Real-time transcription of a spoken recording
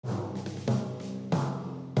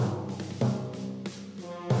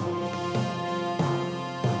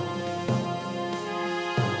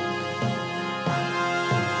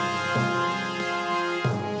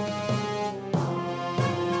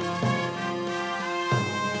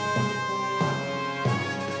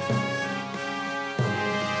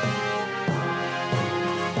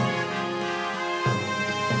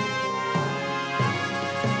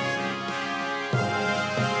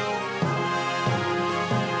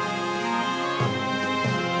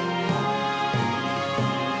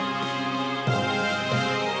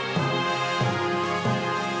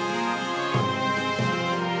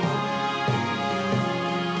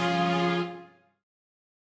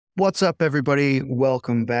What's up, everybody?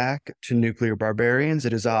 Welcome back to Nuclear Barbarians.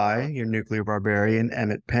 It is I, your nuclear barbarian,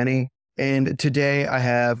 Emmett Penny. And today I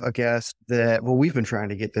have a guest that, well, we've been trying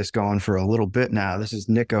to get this going for a little bit now. This is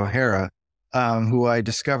Nick O'Hara, who I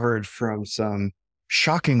discovered from some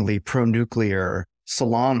shockingly pro-nuclear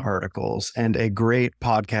Salon articles and a great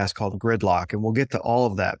podcast called Gridlock. And we'll get to all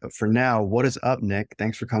of that. But for now, what is up, Nick?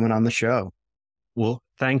 Thanks for coming on the show. Well,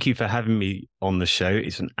 thank you for having me on the show.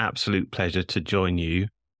 It's an absolute pleasure to join you.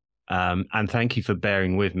 And thank you for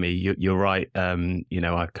bearing with me. You're right.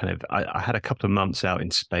 I had a couple of months out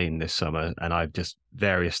in Spain this summer, and I've just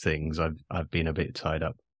various things. I've been a bit tied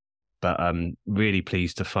up, but I'm really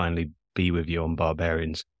pleased to finally be with you on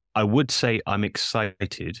Barbarians. I would say I'm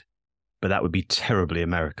excited, but that would be terribly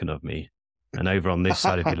American of me. And over on this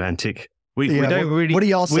side of the Atlantic, we don't really. What do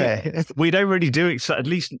y'all say? We don't really do it, at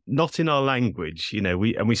least not in our language.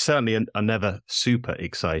 We certainly are never super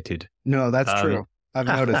excited. No, that's true. I've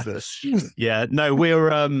noticed this. Yeah, no, we're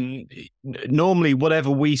normally whatever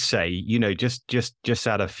we say, just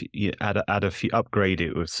add a few, upgrade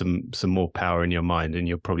it with some more power in your mind, and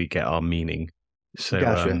you'll probably get our meaning. So,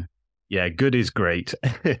 gotcha. Yeah, good is great.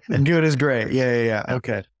 Good is great. Yeah.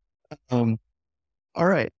 Okay. All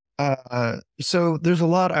right. So there's a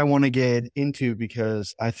lot I want to get into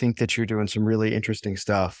because I think that you're doing some really interesting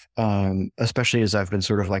stuff, especially as I've been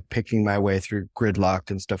sort of like picking my way through Gridlocked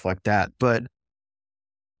and stuff like that. But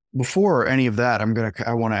before any of that,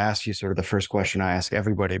 I want to ask you sort of the first question I ask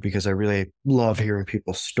everybody, because I really love hearing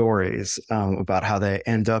people's stories about how they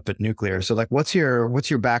end up at nuclear. So like, what's your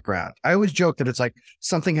background? I always joke that it's like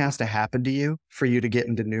something has to happen to you for you to get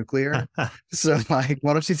into nuclear. So like,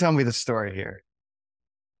 why don't you tell me the story here?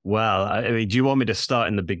 Well, I mean, do you want me to start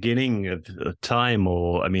in the beginning of the time,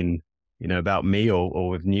 or, I mean, about me or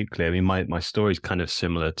with nuclear? I mean, my story is kind of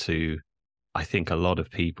similar to, I think, a lot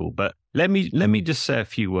of people, but let me just say a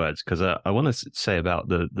few words, because I want to say about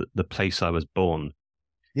the place I was born.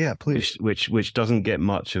 Yeah, please. Which doesn't get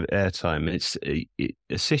much of airtime. It's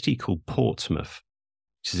a city called Portsmouth,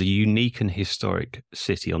 which is a unique and historic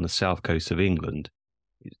city on the south coast of England,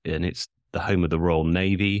 and it's the home of the Royal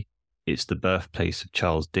Navy. It's the birthplace of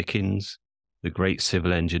Charles Dickens, the great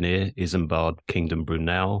civil engineer Isambard Kingdom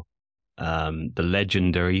Brunel, the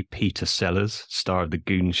legendary Peter Sellers, star of the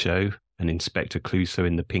Goon Show and Inspector Clouseau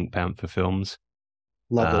in the Pink Panther films.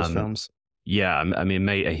 Love those films. Yeah, I mean,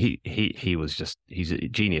 mate, he's a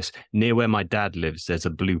genius. Near where my dad lives, there's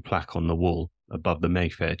a blue plaque on the wall above the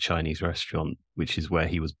Mayfair Chinese restaurant, which is where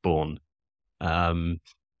he was born.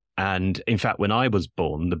 And in fact, when I was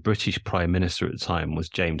born, the British Prime Minister at the time was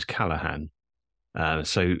James Callaghan.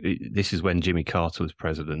 So this is when Jimmy Carter was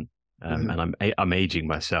president. And I'm aging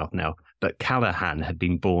myself now. But Callaghan had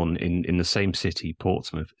been born in the same city,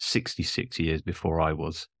 Portsmouth, 66 years before I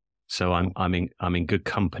was. So I'm in good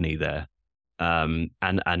company there.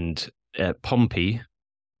 And Pompey,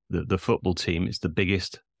 the football team, is the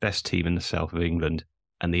biggest, best team in the south of England,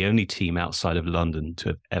 and the only team outside of London to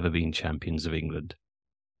have ever been champions of England.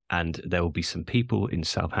 And there will be some people in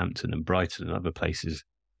Southampton and Brighton and other places,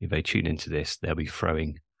 if they tune into this, they'll be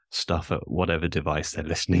throwing stuff at whatever device they're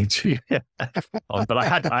listening to. But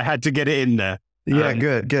I had to get it in there. Yeah,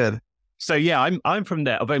 good. So yeah, I'm from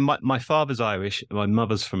there. Although my father's Irish, my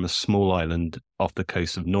mother's from a small island off the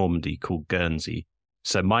coast of Normandy called Guernsey.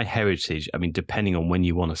 So my heritage, I mean, depending on when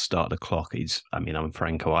you want to start the clock, I'm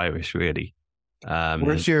Franco-Irish, really.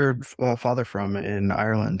 Where's your father from in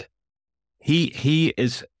Ireland? He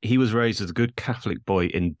was raised as a good Catholic boy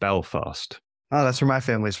in Belfast. Oh, that's where my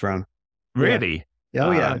family's from. Really? Yeah.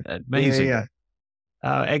 Oh, yeah. Amazing. Yeah.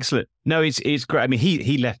 Excellent. No, it's great. I mean,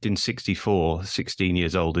 he left in 1964, 16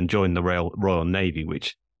 years old, and joined the Royal Navy,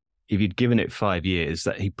 which, if you'd given it 5 years,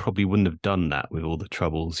 that he probably wouldn't have done that with all the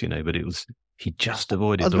troubles, but he just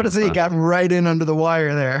avoided. I was about to say, he got right in under the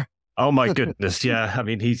wire there. Oh my goodness. Yeah. I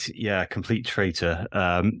mean, he's a complete traitor.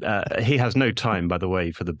 He has no time, by the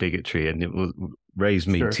way, for the bigotry, and it will raise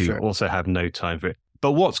me to also have no time for it.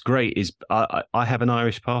 But what's great is I have an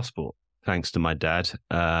Irish passport, thanks to my dad.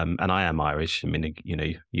 And I am Irish. I mean,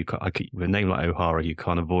 with a name like O'Hara, you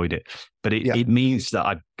can't avoid it. But it means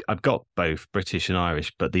that I've got both British and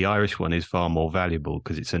Irish, but the Irish one is far more valuable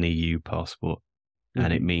because it's an EU passport. Mm-hmm.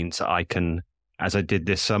 And it means that I can, as I did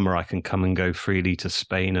this summer, I can come and go freely to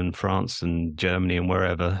Spain and France and Germany and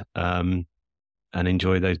wherever, and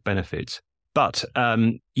enjoy those benefits. But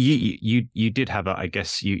you did have, I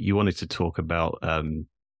guess you wanted to talk about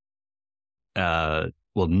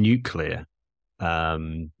nuclear.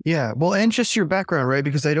 Yeah, well, and just your background, right?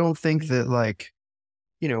 Because I don't think that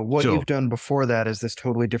what Sure. you've done before that is this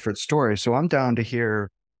totally different story. So I'm down to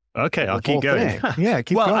hear Okay, I'll the keep whole going. thing. Yeah,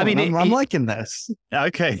 keep Well, I going. mean, I'm liking this.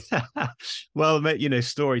 okay. Well,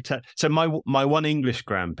 storyteller. So my one English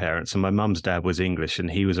grandparent, so my mum's dad was English,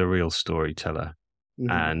 and he was a real storyteller.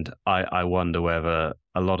 Mhm. And I wonder whether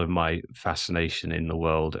a lot of my fascination in the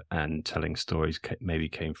world and telling stories maybe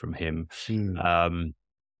came from him. Mm.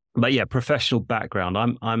 But yeah, professional background.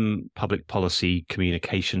 I'm public policy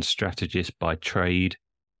communication strategist by trade.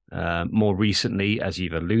 More recently, as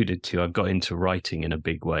you've alluded to, I've got into writing in a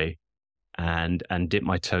big way, and dipped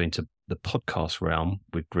my toe into the podcast realm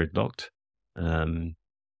with Gridlocked.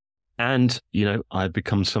 And I've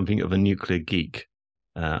become something of a nuclear geek.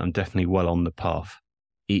 I'm definitely well on the path.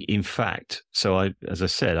 In fact, as I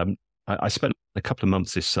said, I spent a couple of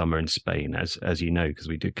months this summer in Spain, as you know, because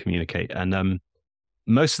we did communicate, and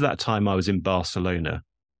most of that time I was in Barcelona.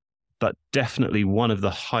 But definitely one of the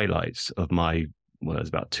highlights of it was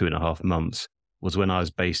about 2.5 months, was when I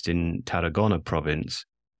was based in Tarragona province,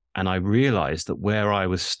 and I realized that where I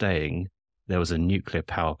was staying, there was a nuclear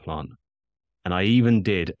power plant. And I even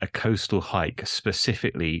did a coastal hike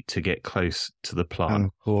specifically to get close to the plant.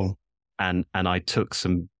 Oh, cool. And I took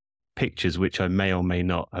some pictures, which I may or may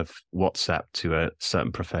not have WhatsApped to a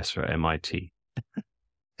certain professor at MIT.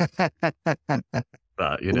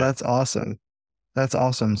 But Well, that's awesome. That's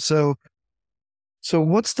awesome. So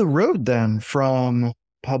what's the road then from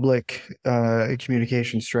public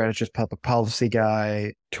communication strategist, public policy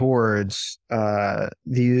guy towards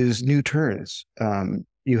these new turns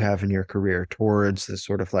you have in your career towards this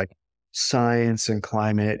sort of like science and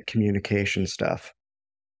climate communication stuff?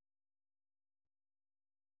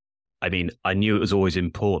 I mean, I knew it was always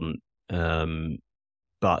important,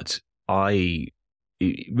 but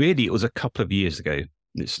it was a couple of years ago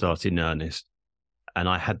that it started in earnest. And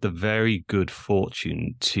I had the very good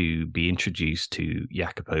fortune to be introduced to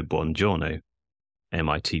Jacopo Buongiorno,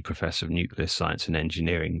 MIT professor of nuclear science and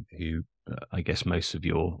engineering, who I guess many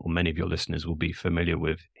of your listeners will be familiar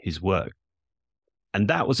with his work. And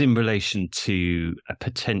that was in relation to a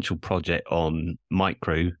potential project on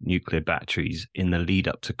micro nuclear batteries in the lead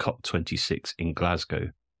up to COP26 in Glasgow.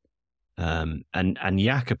 And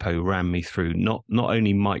Jacopo ran me through not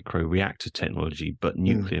only micro reactor technology, but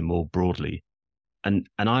nuclear more broadly. And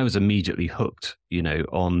I was immediately hooked,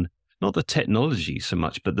 on not the technology so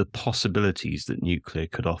much, but the possibilities that nuclear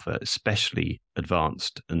could offer, especially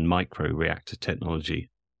advanced and micro reactor technology.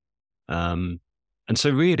 And so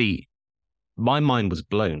really, my mind was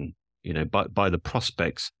blown, by the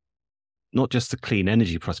prospects, not just the clean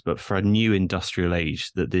energy prospect, but for a new industrial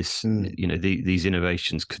age that these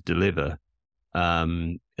innovations could deliver.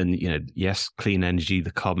 And yes, clean energy,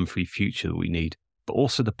 the carbon-free future that we need, but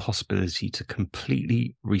also the possibility to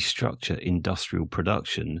completely restructure industrial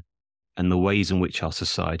production and the ways in which our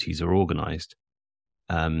societies are organized.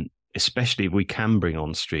 Especially if we can bring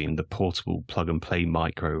on stream the portable plug-and-play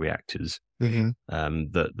microreactors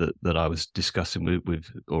that I was discussing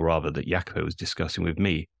or rather that Jacopo was discussing with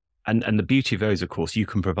me. And the beauty of those, of course, you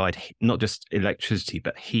can provide not just electricity,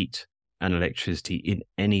 but heat and electricity in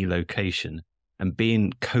any location. And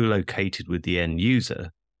being co-located with the end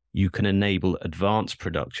user, you can enable advanced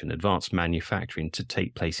production, advanced manufacturing to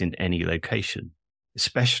take place in any location,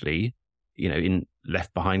 especially, in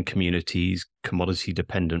left behind communities, commodity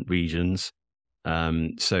dependent regions.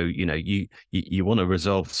 So, you want to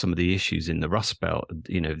resolve some of the issues in the Rust Belt,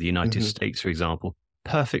 the United States, for example.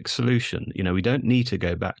 Perfect solution. We don't need to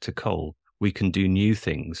go back to coal. We can do new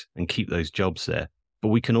things and keep those jobs there, but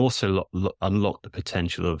we can also unlock the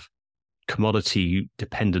potential of commodity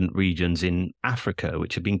dependent regions in Africa,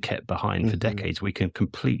 which have been kept behind for decades. We can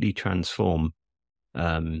completely transform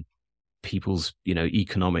people's,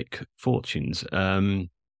 economic fortunes. And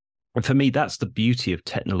for me, that's the beauty of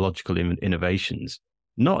technological innovations,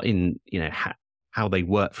 not in, how they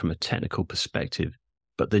work from a technical perspective,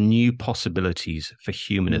 but the new possibilities for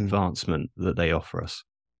human advancement that they offer us.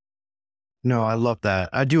 No, I love that.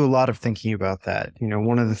 I do a lot of thinking about that.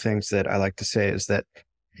 One of the things that I like to say is that,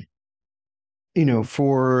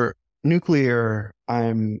 for nuclear,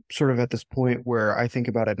 I'm sort of at this point where I think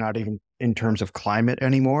about it not even in terms of climate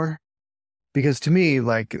anymore. Because to me,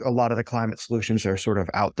 like a lot of the climate solutions are sort of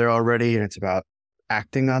out there already, and it's about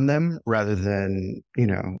acting on them rather than,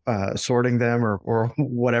 sorting them or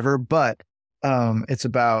whatever. But it's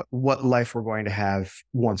about what life we're going to have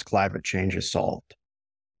once climate change is solved.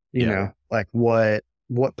 Like what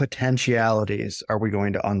potentialities are we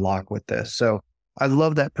going to unlock with this? So I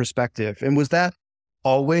love that perspective. And was that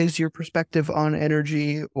always your perspective on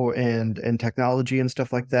energy and technology and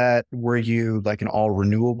stuff like that? Were you like an all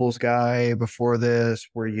renewables guy before this?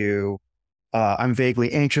 Were you I'm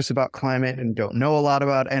vaguely anxious about climate and don't know a lot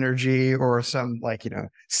about energy, or some like,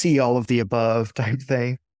 see all of the above type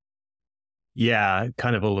thing? Yeah,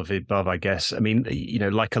 kind of all of the above, I guess. I mean,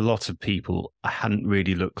 like a lot of people, I hadn't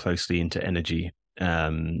really looked closely into energy.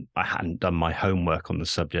 I hadn't done my homework on the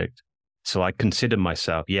subject. So I consider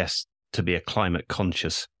myself, yes, to be a climate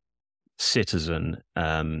conscious citizen.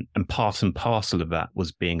 And part and parcel of that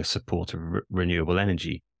was being a supporter of renewable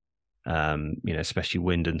energy, especially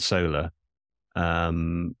wind and solar.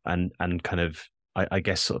 And kind of, I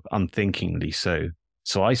guess, sort of unthinkingly so.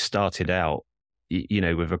 So I started out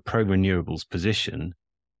with a pro renewables position.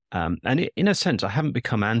 And in a sense, I haven't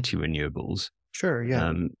become anti renewables. Sure. Yeah.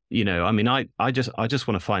 I mean, I just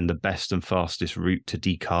want to find the best and fastest route to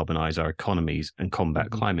decarbonize our economies and combat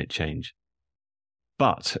climate change.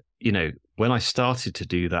 But, when I started to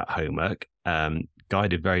do that homework,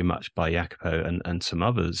 guided very much by Jacopo and some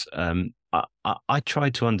others, I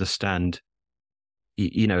tried to understand,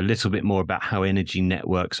 a little bit more about how energy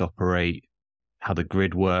networks operate, how the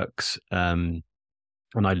grid works. And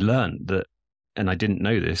I learned that, and I didn't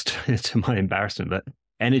know this to my embarrassment, but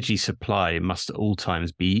energy supply must at all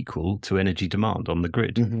times be equal to energy demand on the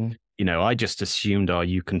grid. I just assumed,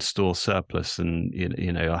 you can store surplus, and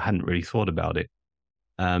I hadn't really thought about it.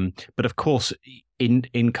 But of course,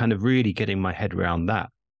 in kind of really getting my head around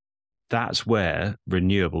that's where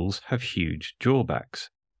renewables have huge drawbacks.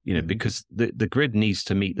 Because the grid needs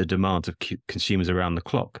to meet the demands of consumers around the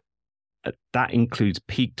clock. That includes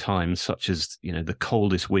peak times such as, the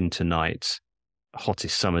coldest winter nights,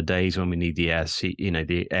 hottest summer days when we need the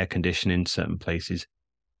air conditioning in certain places.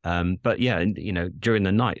 But yeah, during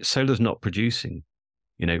the night, solar's not producing.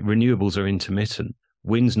 Renewables are intermittent.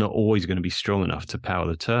 Wind's not always going to be strong enough to power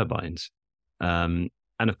the turbines. And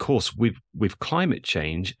of course, with climate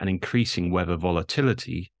change and increasing weather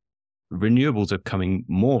volatility, renewables are becoming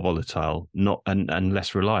more volatile, and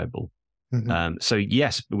less reliable. So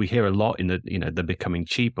yes, we hear a lot they're becoming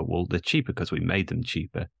cheaper. Well, they're cheaper because we made them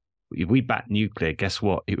cheaper. If we back nuclear, guess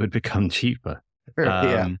what? It would become cheaper.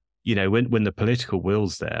 Yeah. When the political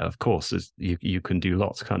will's there, of course, you can do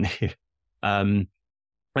lots, can't you?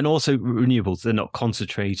 And also renewables, they're not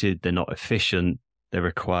concentrated, they're not efficient, they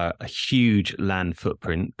require a huge land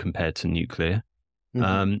footprint compared to nuclear.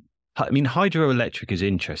 I mean, hydroelectric is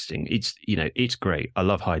interesting. It's great. I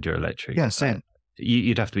love hydroelectric. Yeah, same.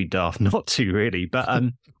 You'd have to be daft not to, really.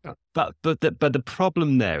 But the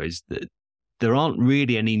problem there is that there aren't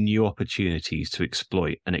really any new opportunities to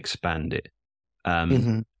exploit and expand it.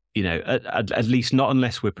 At least not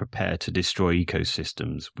unless we're prepared to destroy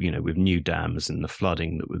ecosystems. With new dams and the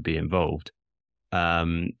flooding that would be involved.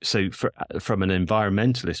 So from an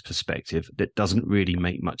environmentalist perspective, that doesn't really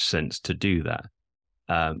make much sense to do that.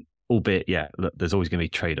 Albeit, yeah, look, there's always going to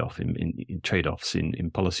be trade-offs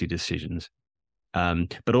in policy decisions.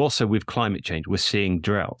 But also with climate change, we're seeing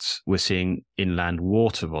droughts, we're seeing inland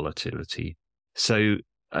water volatility. So,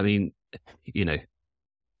 I mean,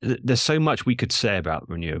 there's so much we could say about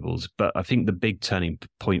renewables, but I think the big turning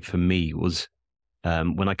point for me was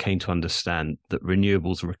when I came to understand that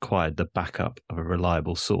renewables required the backup of a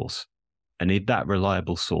reliable source. And if that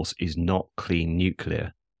reliable source is not clean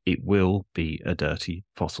nuclear, it will be a dirty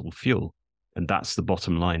fossil fuel. And that's the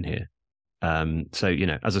bottom line here. So,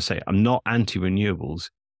 as I say, I'm not anti-renewables,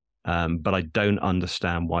 but I don't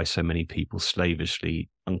understand why so many people slavishly,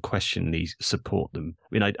 unquestioningly support them. I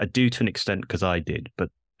mean, I do to an extent because I did, but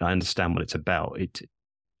I understand what it's about.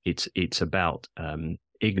 It's about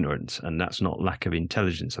ignorance, and that's not lack of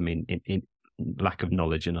intelligence. I mean, in lack of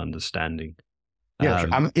knowledge and understanding. Yeah,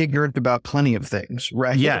 I'm ignorant about plenty of things,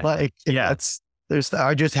 right? Yeah,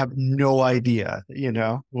 I just have no idea,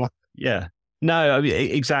 Yeah. No, I mean,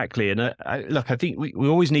 exactly. And look, I think we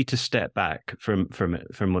always need to step back from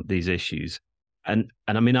these issues. And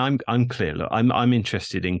I mean, I'm clear. Look, I'm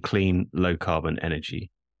interested in clean, low carbon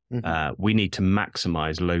energy. We need to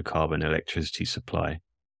maximize low carbon electricity supply,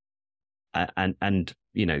 and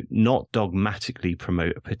not dogmatically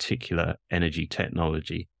promote a particular energy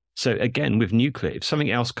technology. So again, with nuclear, if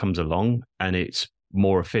something else comes along and it's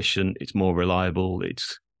more efficient, it's more reliable,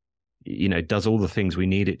 it's does all the things we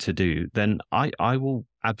need it to do, then I will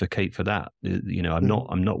advocate for that.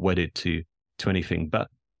 I'm not wedded to anything. But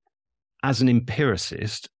as an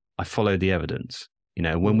empiricist, I follow the evidence.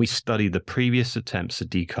 When we study the previous attempts to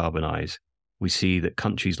decarbonize, we see that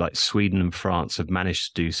countries like Sweden and France have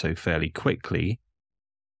managed to do so fairly quickly,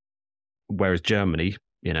 whereas Germany,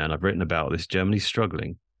 and I've written about this, Germany's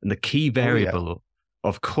struggling. And the key variable,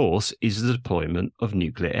 of course, is the deployment of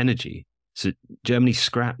nuclear energy. So Germany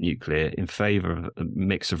scrapped nuclear in favor of a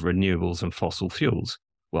mix of renewables and fossil fuels.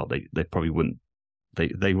 Well, they probably wouldn't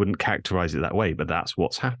They wouldn't characterize it that way, but that's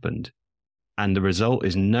what's happened. And the result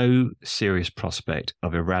is no serious prospect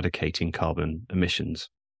of eradicating carbon emissions.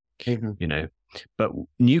 Mm-hmm. But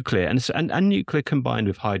nuclear and nuclear combined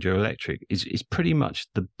with hydroelectric is pretty much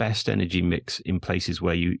the best energy mix in places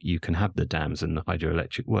where you can have the dams and the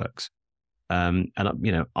hydroelectric works. And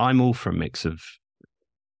I'm all for a mix of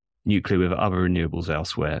nuclear with other renewables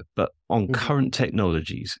elsewhere, but on current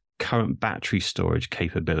technologies, current battery storage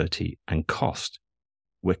capability and cost,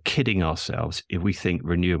 we're kidding ourselves if we think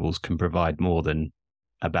renewables can provide more than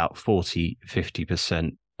about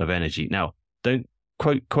 40-50% of energy. Now, don't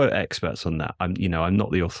quote experts on that. I'm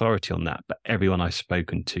not the authority on that, but everyone I've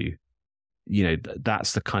spoken to,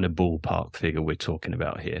 that's the kind of ballpark figure we're talking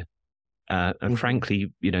about here. And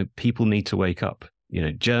frankly, people need to wake up.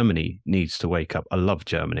 Germany needs to wake up. I love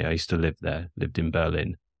Germany. I used to live there, lived in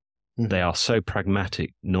Berlin. They are so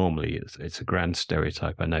pragmatic normally. It's a grand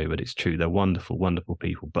stereotype, I know, but it's true. They're wonderful, wonderful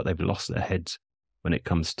people, but they've lost their heads when it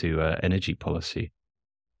comes to energy policy.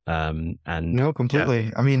 No, completely.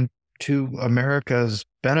 Yeah. I mean, to America's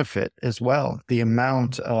benefit as well, the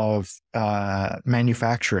amount of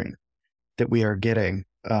manufacturing that we are getting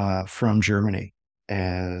from Germany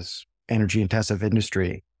as energy intensive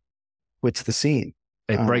industry quits the scene.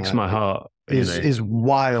 It breaks my heart. Is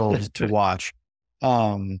wild to watch.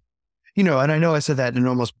 And I know I said that in an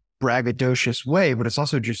almost braggadocious way, but it's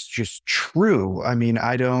also just true. I mean,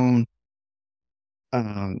 I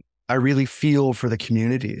really feel for the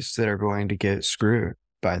communities that are going to get screwed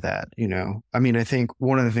by that. I mean, I think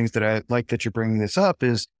one of the things that I like that you're bringing this up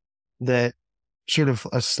is that sort of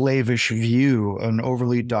a slavish view, an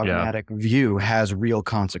overly dogmatic view has real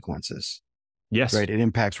consequences. Yes. Right. It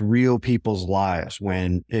impacts real people's lives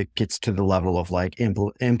when it gets to the level of like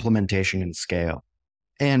implementation and scale.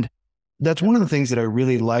 And that's one of the things that I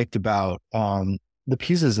really liked about the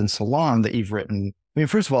pieces in Salon that you've written. I mean,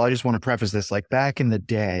 first of all, I just want to preface this, like back in the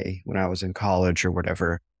day when I was in college or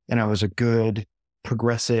whatever, and I was a good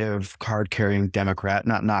progressive card carrying Democrat,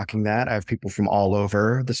 not knocking that. I have people from all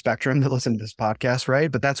over the spectrum that listen to this podcast, right?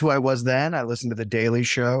 But that's who I was then. I listened to The Daily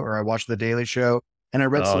Show, or I watched The Daily Show. And I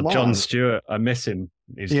read Salon. Jon Stewart, I miss him.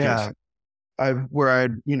 He's good. I'd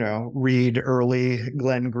read early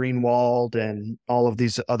Glenn Greenwald and all of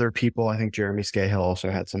these other people. I think Jeremy Scahill also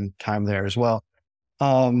had some time there as well.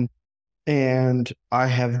 And I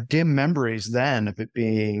have dim memories then of it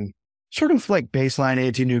being sort of like baseline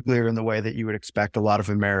anti-nuclear in the way that you would expect a lot of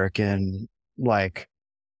American, like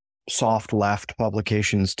soft left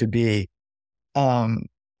publications to be.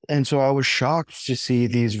 And so I was shocked to see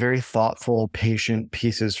these very thoughtful, patient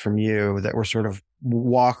pieces from you that were sort of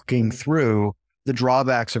walking through the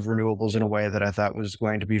drawbacks of renewables in a way that I thought was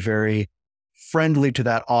going to be very friendly to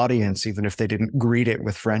that audience, even if they didn't greet it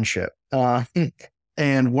with friendship.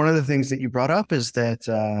 And one of the things that you brought up is that,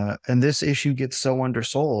 and this issue gets so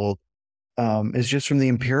undersold, is just from the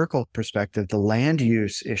empirical perspective, the land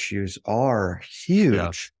use issues are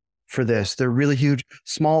huge. For this. They're really huge.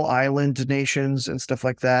 Small island nations and stuff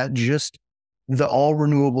like that. Just the all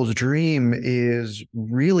renewables dream is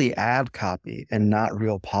really ad copy and not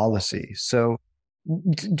real policy. So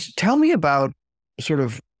tell me about sort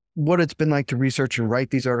of what it's been like to research and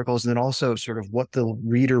write these articles, and then also sort of what the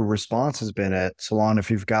reader response has been at Salon, if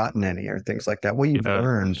you've gotten any or things like that, what you've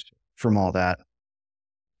learned from all that.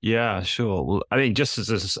 Yeah, sure. Well, I mean, just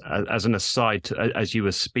as an aside, as you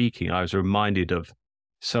were speaking, I was reminded of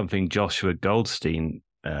something Joshua Goldstein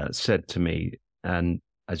said to me, and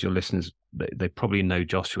as your listeners, they probably know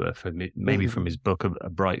Joshua maybe from his book A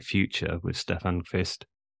Bright Future with Stefan Fist,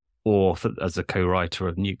 or as a co-writer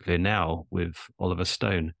of Nuclear Now with Oliver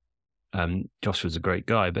Stone. Joshua's a great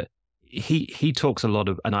guy, but he talks a lot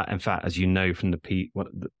of, and in fact, as you know from the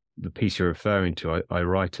piece you're referring to, I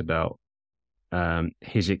write about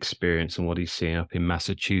his experience and what he's seeing up in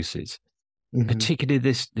Massachusetts, particularly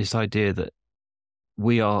this idea that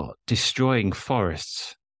we are destroying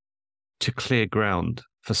forests to clear ground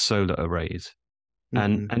for solar arrays.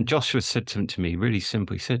 And Joshua said to me really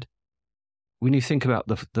simply, said, when you think about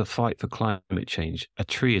the fight for climate change, a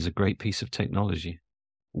tree is a great piece of technology.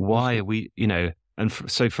 Why are we,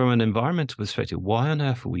 so from an environmental perspective, why on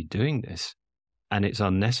earth are we doing this? And it's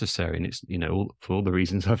unnecessary, and it's, for all the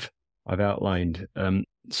reasons I've outlined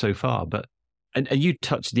so far. But And you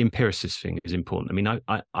touched the empiricist thing is important. I mean,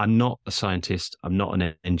 I'm not a scientist. I'm not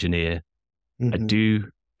an engineer. I do,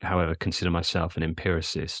 however, consider myself an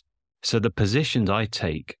empiricist. So the positions I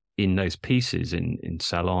take in those pieces in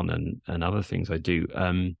Salon and other things I do,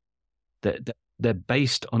 they're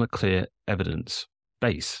based on a clear evidence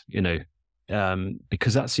base,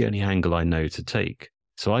 because that's the only angle I know to take.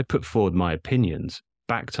 So I put forward my opinions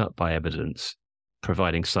backed up by evidence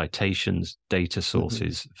providing citations, data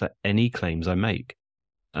sources for any claims I make.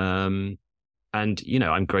 And,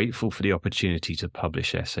 I'm grateful for the opportunity to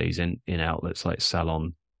publish essays in outlets like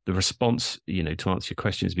Salon. The response, to answer your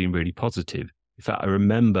question, has been really positive. In fact, I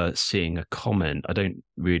remember seeing a comment. I don't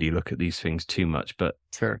really look at these things too much, but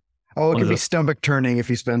Sure. Oh, it can be stomach turning if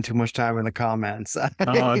you spend too much time in the comments.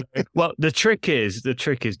 Well, the trick is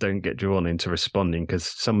don't get drawn into responding, because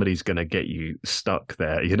somebody's going to get you stuck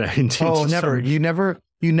there, Oh, never. You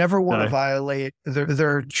never want to violate.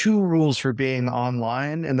 There are two rules for being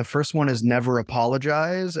online. And the first one is never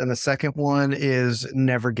apologize. And the second one is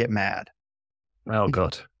never get mad. Oh,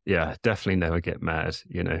 God. Yeah, definitely never get mad,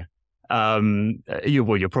 You're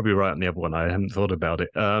probably right on the other one. I hadn't thought about it.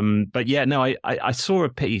 But yeah, no, I saw a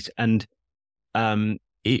piece, and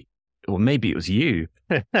or maybe it was you,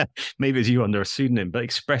 maybe it was you under a pseudonym, but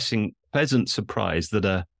expressing pleasant surprise that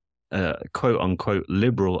a quote unquote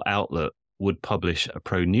liberal outlet would publish a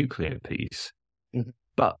pro-nuclear piece. Mm-hmm.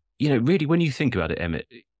 But really, when you think about it, Emmett,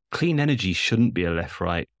 clean energy shouldn't be a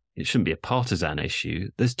left-right. It shouldn't be a partisan issue.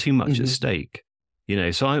 There's too much at stake.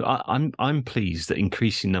 So I'm pleased that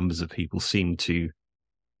increasing numbers of people seem to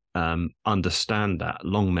understand that.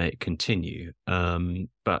 Long may it continue.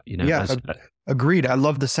 But agreed. I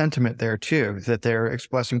love the sentiment there too, that they're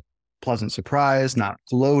expressing pleasant surprise, not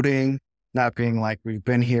gloating, not being like, we've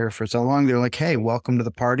been here for so long. They're like, hey, welcome to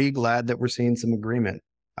the party. Glad that we're seeing some agreement.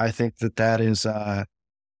 I think that is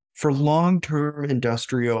for long-term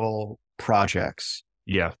industrial projects.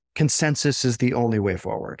 Yeah, consensus is the only way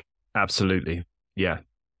forward. Absolutely. Yeah.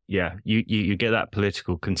 You get that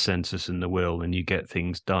political consensus and the will, and you get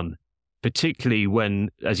things done, particularly when,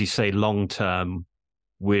 as you say, long term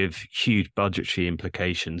with huge budgetary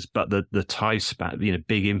implications, but the time span,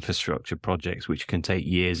 big infrastructure projects, which can take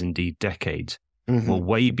years, indeed decades, well,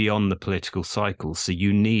 way beyond the political cycle. So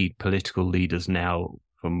you need political leaders now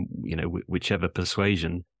from, whichever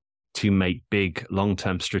persuasion, to make big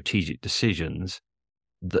long-term strategic decisions,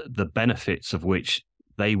 the benefits of which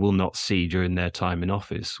they will not see during their time in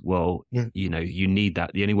office. Well, you need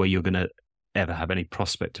that. The only way you're going to ever have any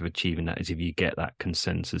prospect of achieving that is if you get that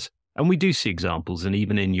consensus. And we do see examples, and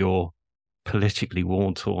even in your politically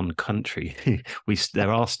war-torn country,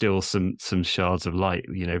 there are still some shards of light,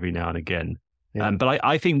 every now and again. Yeah. But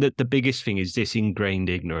I think that the biggest thing is this ingrained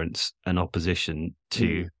ignorance and opposition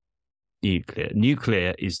to nuclear.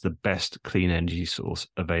 Nuclear is the best clean energy source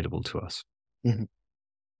available to us.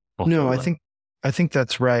 No, I think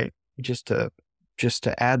that's right. Just to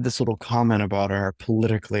add this little comment about our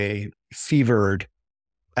politically fevered,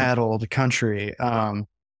 addled country.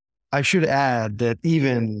 I should add that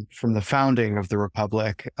even from the founding of the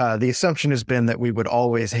Republic, the assumption has been that we would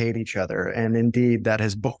always hate each other. And indeed, that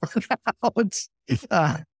has borne out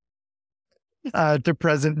to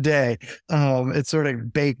present day. It's sort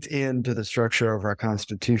of baked into the structure of our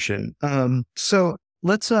Constitution. So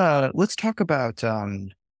let's talk about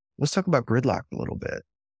Gridlocked a little bit.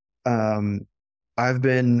 I've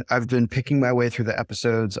been picking my way through the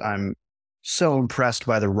episodes. I'm so impressed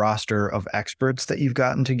by the roster of experts that you've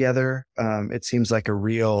gotten together. It seems like a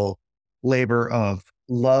real labor of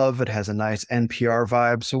love. It has a nice NPR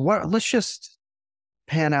vibe. So let's just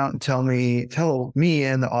pan out and tell me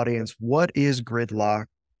and the audience, what is Gridlocked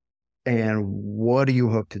and what do you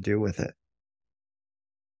hope to do with it?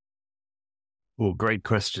 Well, great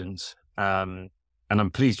questions. And I'm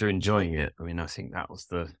pleased you're enjoying it. I mean, I think that was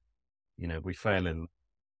we fail in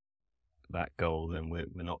that goal, then we're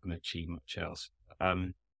not going to achieve much else. I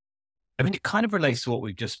mean, it kind of relates to what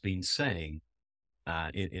we've just been saying,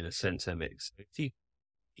 in a sense, Emmett.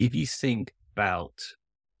 If you think about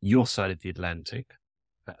your side of the Atlantic,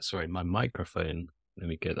 sorry, my microphone, let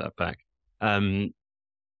me get that back.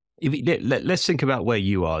 Let's think about where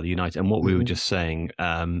you are, the United, and what we were just saying,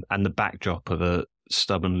 and the backdrop of a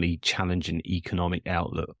stubbornly challenging economic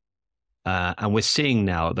outlook. And we're seeing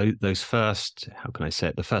now those first,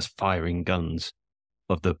 the first firing guns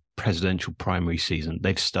of the presidential primary season.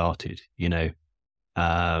 They've started,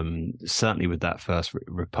 certainly with that first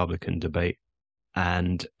Republican debate.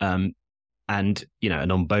 And on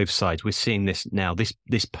both sides, we're seeing this now,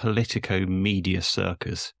 this politico media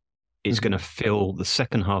circus is going to fill the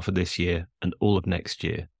second half of this year and all of next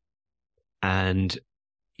year. And,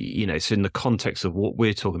 so in the context of what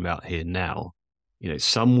we're talking about here now,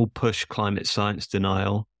 some will push climate science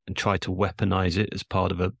denial and try to weaponize it as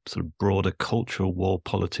part of a sort of broader cultural war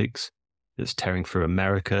politics that's tearing through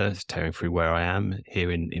America, it's tearing through where I am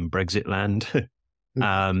here in Brexit land,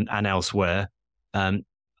 and elsewhere.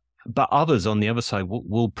 But others on the other side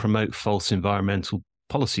will promote false environmental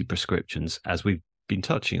policy prescriptions, as we've been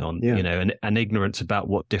touching on, Yeah. and ignorance about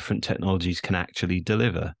what different technologies can actually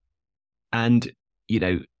deliver. And,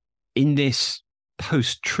 in this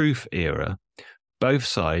post-truth era, both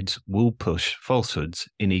sides will push falsehoods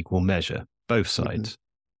in equal measure, both sides.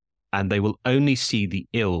 And they will only see the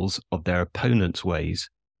ills of their opponent's ways,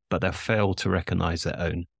 but they'll fail to recognize their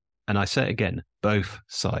own. And I say it again, both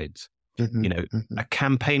sides. A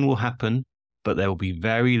campaign will happen, but there will be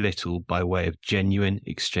very little by way of genuine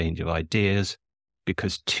exchange of ideas,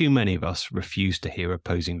 because too many of us refuse to hear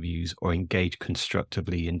opposing views or engage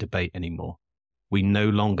constructively in debate anymore. We no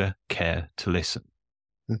longer care to listen.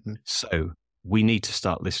 So we need to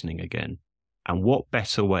start listening again. And what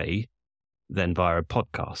better way than via a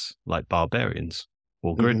podcast like Barbarians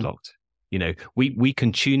or Gridlocked? We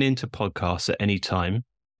can tune into podcasts at any time,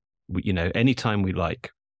 anytime we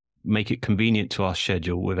like, make it convenient to our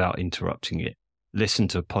schedule without interrupting it. Listen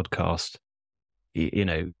to a podcast,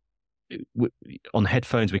 on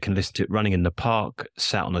headphones. We can listen to it running in the park,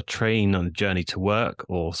 sat on a train on a journey to work,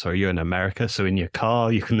 or sorry, you're in America, so in your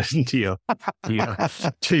car you can listen to your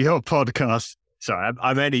podcast.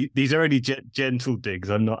 Sorry, these are only gentle digs.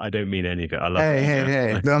 I don't mean any of it. I love it.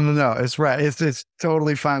 Hey. No. It's right. It's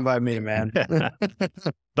totally fine by me, man.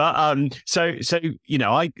 But so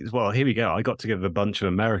here we go. I got together a bunch of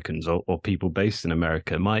Americans or people based in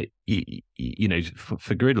America.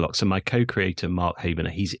 For Gridlock. So my co-creator Mark Habener,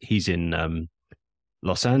 he's in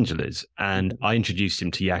Los Angeles, and I introduced him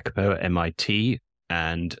to Jacopo at MIT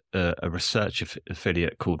and a research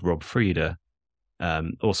affiliate called Rob Frieder,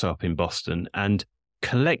 also up in Boston. And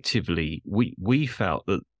collectively, we felt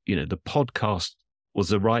that the podcast was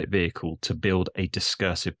the right vehicle to build a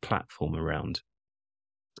discursive platform around.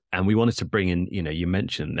 And we wanted to bring in, you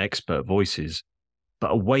mentioned expert voices,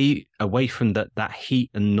 but away from that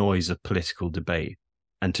heat and noise of political debate,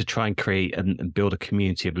 and to try and create and build a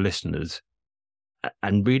community of listeners,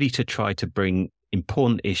 and really to try to bring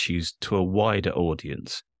important issues to a wider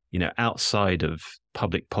audience, outside of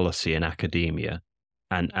public policy and academia,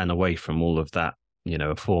 and away from all of that,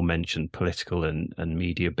 aforementioned political and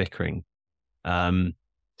media bickering.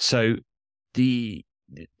 So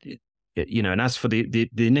and as for the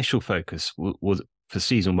initial focus was for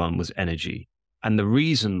season 1 was energy. And the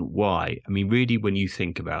reason why, really, when you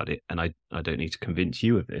think about it, and I don't need to convince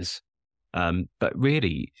you of this, but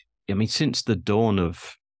really, since the dawn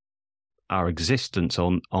of our existence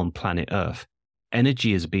on planet Earth,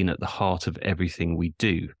 energy has been at the heart of everything we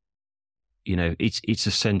do. It's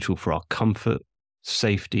essential for our comfort,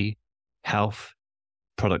 safety, health,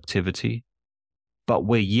 productivity. But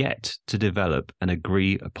we're yet to develop and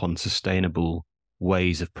agree upon sustainable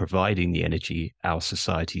ways of providing the energy our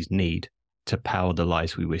societies need to power the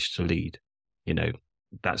lives we wish to lead.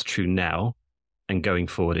 That's true now and going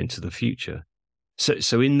forward into the future.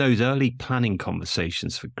 So in those early planning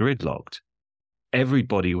conversations for Gridlocked,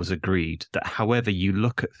 everybody was agreed that however you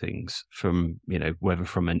look at things from, whether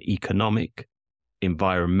from an economic,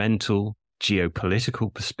 environmental,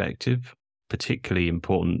 geopolitical perspective, particularly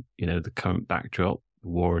important, the current backdrop, the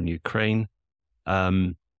war in Ukraine,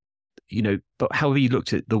 but however you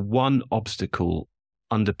looked at it, the one obstacle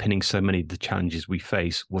underpinning so many of the challenges we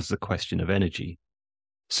face was the question of energy.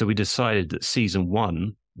 So we decided that season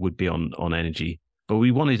 1 would be on energy, but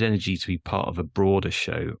we wanted energy to be part of a broader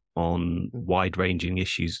show on wide-ranging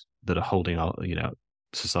issues that are holding our,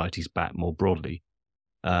 societies back more broadly.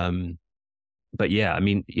 But yeah,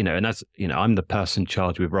 and as I'm the person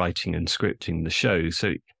charged with writing and scripting the show,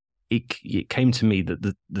 so it came to me that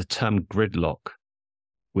the term gridlock,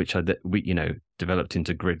 which we developed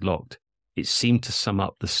into Gridlocked, it seemed to sum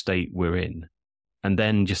up the state we're in. And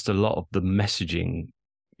then just a lot of the messaging,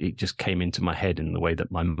 it just came into my head in the way that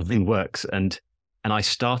my mind works, and I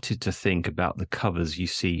started to think about the covers you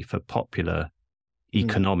see for popular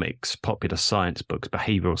economics, popular science books,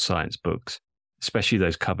 behavioral science books, especially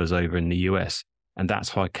those covers over in the US. And that's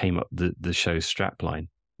how I came up with the show's strapline,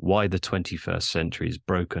 why the 21st century is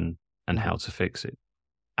broken and how to fix it.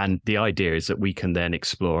 And the idea is that we can then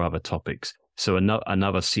explore other topics. So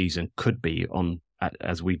another season could be on,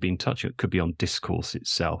 as we've been touching, it could be on discourse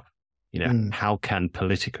itself. How can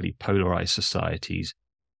politically polarized societies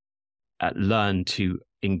learn to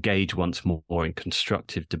engage once more in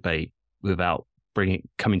constructive debate without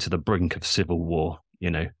coming to the brink of civil war,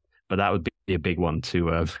 But that would be a big one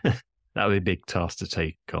to, that would be a big task to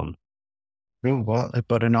take on. Oh, well,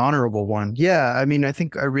 but an honorable one. Yeah. I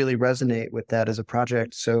think I really resonate with that as a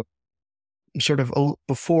project. So sort of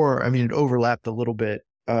before, it overlapped a little bit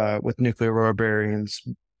with Nuclear Barbarians,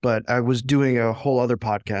 but I was doing a whole other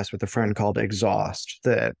podcast with a friend called Exhaust.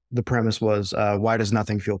 The premise was, why does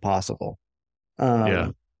nothing feel possible? Yeah.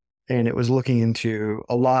 and it was looking into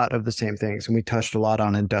a lot of the same things. And we touched a lot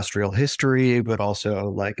on industrial history, but also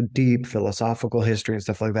like deep philosophical history and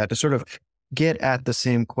stuff like that to sort of get at the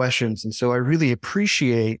same questions. And so I really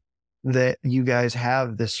appreciate that you guys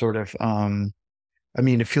have this sort of, I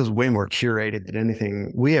mean, it feels way more curated than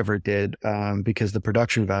anything we ever did, because the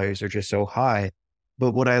production values are just so high.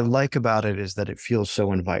 But what I like about it is that it feels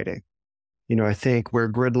so inviting. I think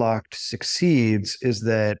where Gridlocked succeeds is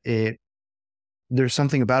that there's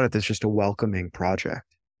something about it that's just a welcoming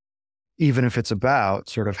project, even if it's about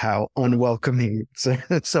sort of how unwelcoming some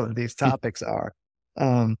of these topics are.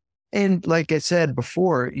 And like I said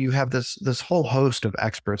before, you have this whole host of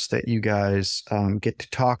experts that you guys get to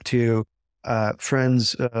talk to,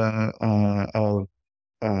 friends of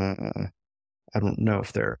I don't know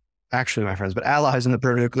if they're actually my friends, but allies in the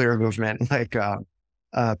pro-nuclear movement, like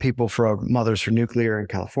people from Mothers for Nuclear in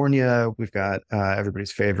California. We've got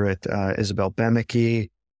everybody's favorite Isabel Bemeke,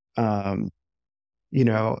 and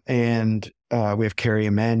we have Carrie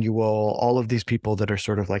Emanuel, all of these people that are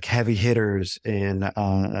sort of like heavy hitters and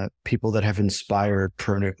people that have inspired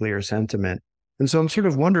pro-nuclear sentiment. And so I'm sort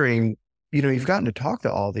of wondering, you've gotten to talk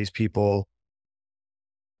to all these people.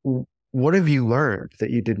 What have you learned that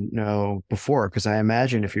you didn't know before? Because I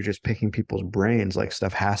imagine if you're just picking people's brains, like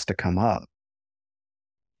stuff has to come up.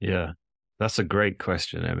 Yeah, that's a great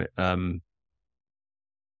question, Emmett. I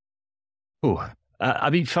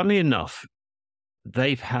mean, funnily enough,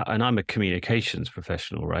 and I'm a communications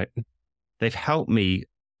professional, right? They've helped me.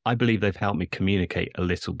 I believe they've helped me communicate a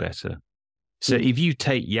little better. So if you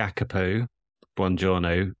take Jacopo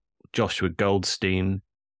Buongiorno, Joshua Goldstein,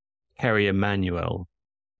 Kerry Emanuel,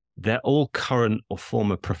 they're all current or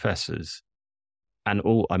former professors. And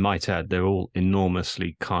all, I might add, they're all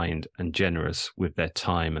enormously kind and generous with their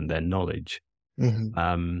time and their knowledge.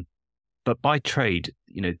 Mm-hmm. But by trade,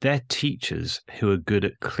 they're teachers who are good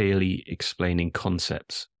at clearly explaining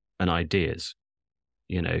concepts and ideas,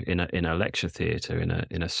 in a lecture theatre,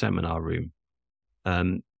 in a seminar room.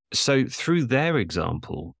 So through their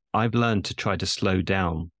example, I've learned to try to slow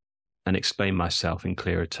down and explain myself in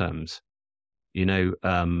clearer terms. If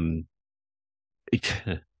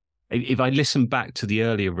I listen back to the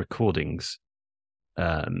earlier recordings,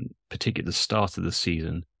 particularly at the start of the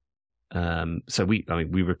season, so we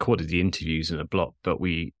recorded the interviews in a block, but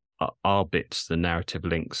our bits, the narrative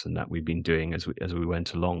links, and that we've been doing as we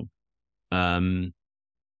went along. But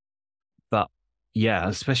yeah,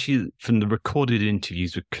 especially from the recorded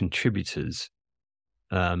interviews with contributors,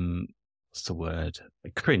 what's the word? I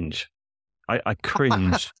cringe. I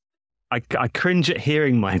cringe. I cringe at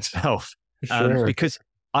hearing myself, Sure. because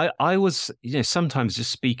I was, sometimes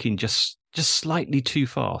just speaking just slightly too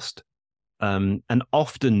fast, and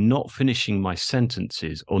often not finishing my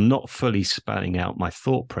sentences or not fully spelling out my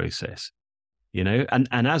thought process, and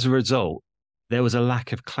as a result, there was a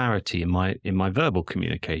lack of clarity in my verbal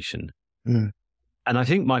communication. Mm. And I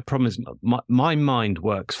think my problem is my mind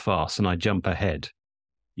works fast and I jump ahead,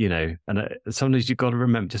 and sometimes you've got to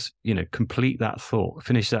remember, just, complete that thought,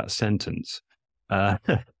 finish that sentence.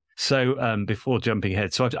 So before jumping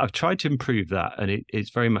ahead. So I've tried to improve that, and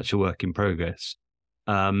it's very much a work in progress.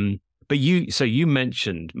 But you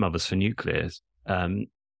mentioned Mothers for Nuclear, and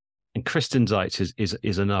Kristen Zeitz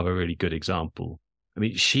is another really good example. I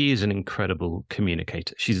mean, she is an incredible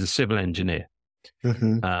communicator. She's a civil engineer.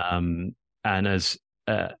 Mm-hmm. And as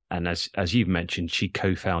you've mentioned, she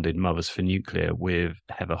co-founded Mothers for Nuclear with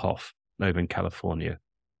Heather Hoff over in California.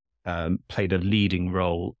 Played a leading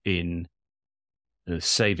role in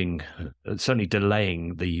saving, certainly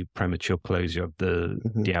delaying the premature closure of the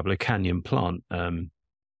Diablo Canyon plant. But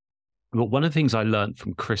one of the things I learned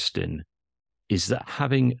from Kristen is that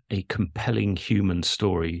having a compelling human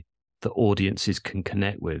story that audiences can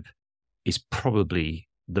connect with is probably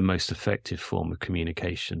the most effective form of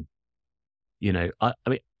communication. I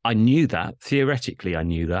mean, I knew that, theoretically, I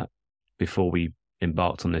knew that before we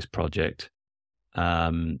embarked on this project.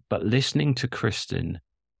 But listening to Kristen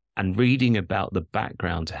and reading about the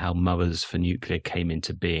background to how Mothers for Nuclear came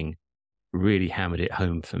into being really hammered it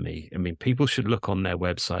home for me. I mean, people should look on their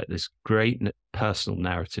website. There's great personal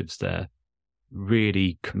narratives there,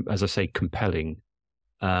 really, as I say, compelling.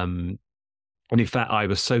 And in fact, I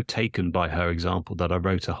was so taken by her example that I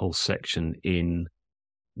wrote a whole section in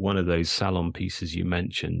one of those salon pieces you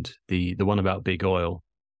mentioned, the one about big oil.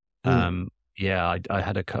 Yeah,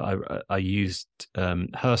 I used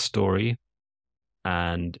her story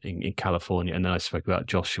and in California, and then I spoke about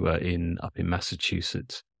Joshua up in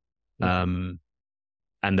Massachusetts, and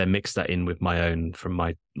then mixed that in with my own from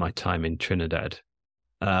my time in Trinidad.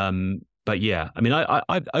 But yeah, I mean,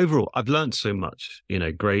 I overall I've learned so much,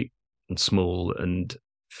 great and small, and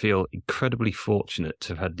feel incredibly fortunate to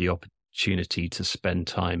have had the opportunity to spend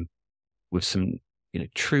time with some,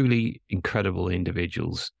 truly incredible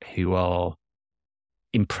individuals who are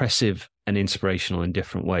impressive and inspirational in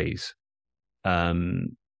different ways.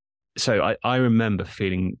 So I remember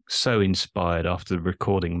feeling so inspired after the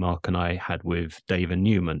recording Mark and I had with Dava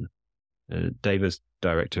Newman. Dava's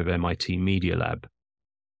director of MIT Media Lab,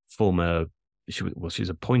 she was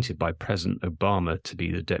appointed by President Obama to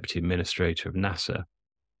be the deputy administrator of NASA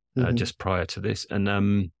just prior to this.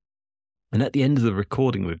 And at the end of the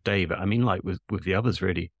recording with Dava, I mean, like with the others,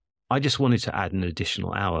 really, I just wanted to add an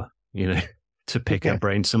additional hour, to pick her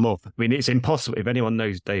brain some more. I mean, it's impossible. If anyone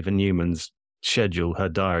knows Dava Newman's schedule, her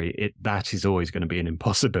diary, that is always going to be an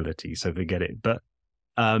impossibility. So forget it. But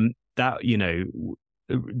that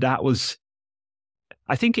was,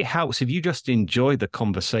 I think it helps if you just enjoy the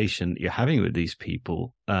conversation that you're having with these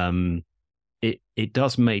people. It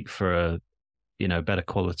does make for a better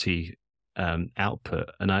quality output.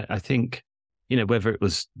 And I think, whether it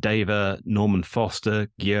was Dava, Norman Foster,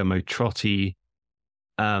 Guillermo Trotti,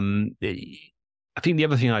 I think the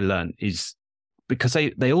other thing I learned is because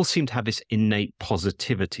they all seem to have this innate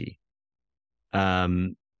positivity.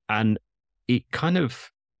 And it kind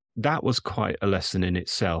of, that was quite a lesson in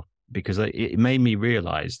itself, because it made me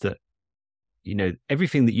realize that,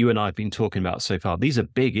 everything that you and I have been talking about so far, these are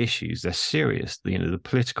big issues. They're serious. The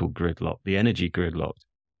political gridlock, the energy gridlock,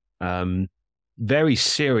 very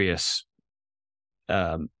serious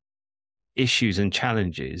issues and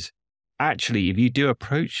challenges. Actually, if you do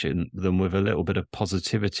approach them with a little bit of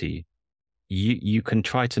positivity, you can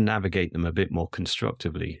try to navigate them a bit more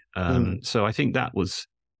constructively. So I think that was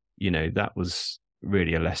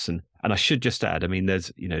really a lesson. And I should just add, I mean,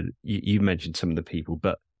 there's, you mentioned some of the people,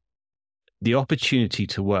 but the opportunity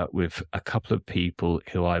to work with a couple of people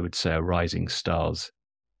who I would say are rising stars,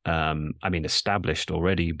 established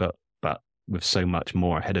already, but with so much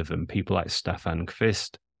more ahead of them, people like Stefan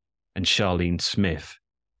Kvist and Charlene Smith.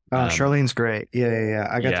 Charlene's great. Yeah.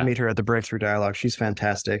 I got to meet her at the Breakthrough Dialogue. She's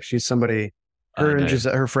fantastic. She's somebody,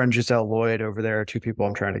 her friend Giselle Lloyd over there are two people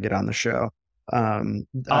I'm trying to get on the show. I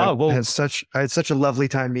had such a lovely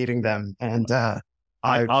time meeting them. And do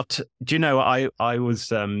you know, I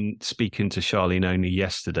was speaking to Charlene only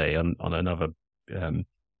yesterday on another.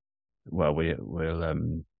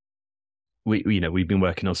 We've been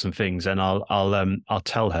working on some things, and I'll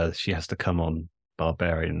tell her she has to come on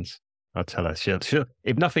Barbarians. I'll tell her she'll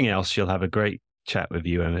if nothing else, she'll have a great chat with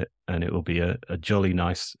you, and it will be a jolly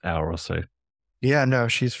nice hour or so. Yeah, no,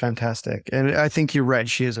 she's fantastic. And I think you're right.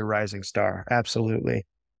 She is a rising star. Absolutely.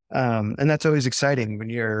 And that's always exciting when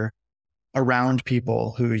you're around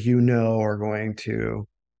people who are going to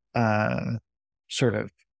sort of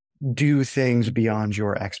do things beyond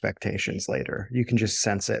your expectations later. You can just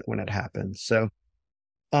sense it when it happens. So,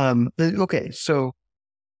 okay. So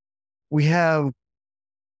we have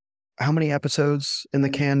how many episodes in the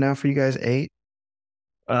can now for you guys? 8?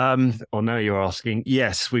 Now you're asking.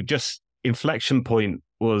 Yes, we've just, Inflection Point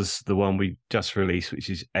was the one we just released, which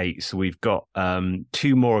is 8. So we've got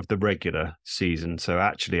 2 more of the regular season. So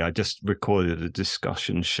actually, I just recorded a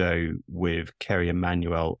discussion show with Kerry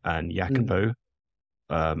Emanuel and Jacopo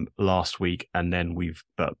last week. And then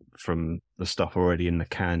but from the stuff already in the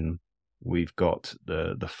can, we've got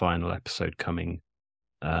the final episode coming.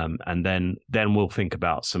 And then we'll think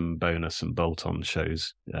about some bonus and bolt-on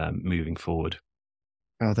shows moving forward.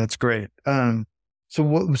 Oh, that's great.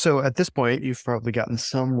 So at this point, you've probably gotten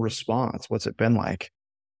some response. What's it been like?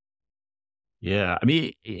 Yeah, I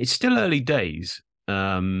mean, it's still early days.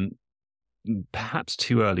 Perhaps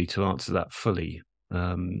too early to answer that fully.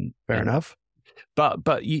 Fair enough.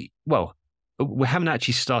 But we haven't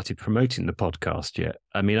actually started promoting the podcast yet.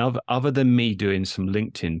 I mean, other than me doing some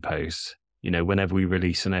LinkedIn posts, whenever we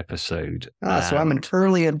release an episode. So I'm an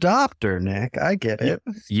early adopter, Nick. I get it.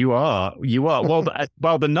 You are. Well,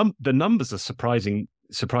 the numbers are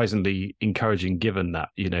surprisingly encouraging, given that,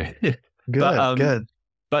 Good.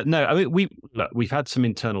 But no, I mean, we've had some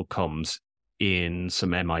internal comms in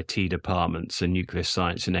some MIT departments, and nuclear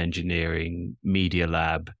science and engineering, media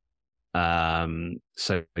lab.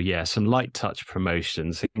 So yeah, some light touch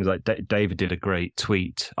promotions, things like David did a great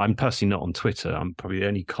tweet. I'm personally not on Twitter. I'm probably the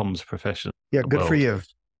only comms professional. Yeah, good for you.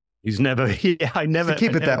 He's never. Yeah, I never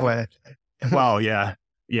keep it that way. Well, yeah,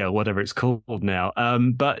 whatever it's called now.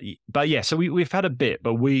 But yeah, so we've had a bit,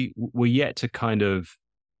 but we're yet to kind of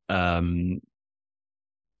do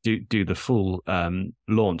the full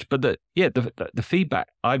launch. But the feedback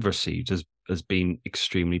I've received has been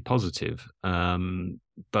extremely positive.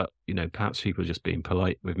 But perhaps people are just being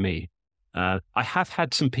polite with me. I have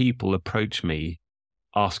had some people approach me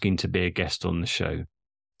asking to be a guest on the show.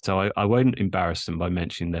 So I won't embarrass them by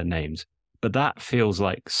mentioning their names, but that feels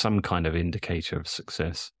like some kind of indicator of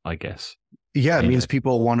success, I guess. Yeah, it You means know,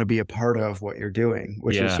 people want to be a part of what you're doing,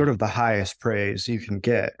 which is yeah, sort of the highest praise you can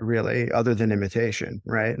get, really, other than imitation,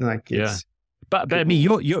 right? Like yeah. it's But I mean,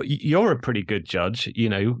 people. you're a pretty good judge. You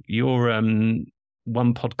know, you're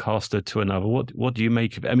one podcaster to another. What do you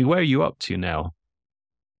make of it? I mean, where are you up to now?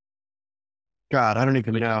 God, I don't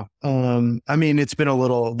even know. I mean,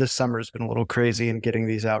 this summer's been a little crazy in getting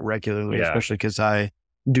these out regularly, Yeah, especially because I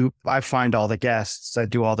find all the guests, I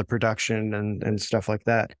do all the production and stuff like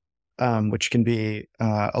that, which can be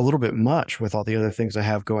a little bit much with all the other things I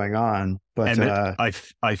have going on. But Emmett,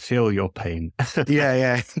 I feel your pain. yeah,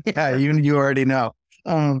 yeah, yeah, you already know.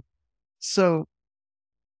 Um, so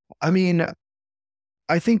I mean,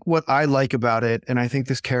 I think what I like about it, and I think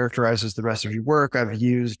this characterizes the rest of your work, I've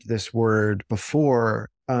used this word before,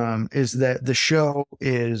 is that the show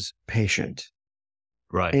is patient.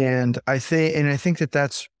 Right. And I think that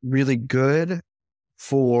that's really good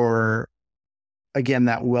for, again,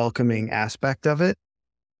 that welcoming aspect of it.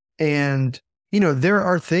 And, there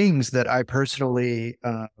are things that I personally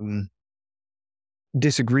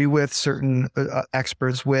disagree with certain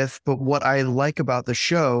experts with, but what I like about the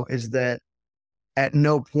show is that at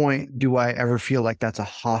no point do I ever feel like that's a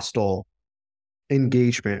hostile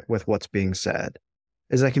engagement with what's being said.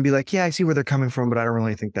 Is I can be like, yeah, I see where they're coming from, but I don't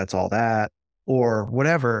really think that's all that or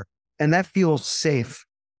whatever. And that feels safe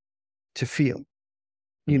to feel.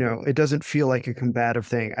 It doesn't feel like a combative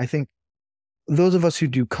thing. I think those of us who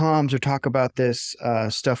do comms or talk about this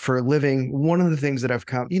stuff for a living, one of the things that I've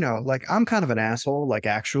come, like I'm kind of an asshole, like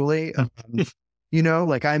actually,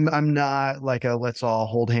 like I'm not like a let's all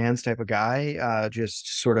hold hands type of guy,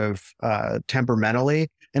 just sort of temperamentally.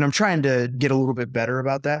 And I'm trying to get a little bit better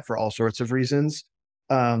about that for all sorts of reasons.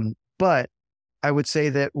 But I would say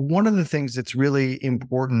that one of the things that's really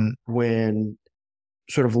important when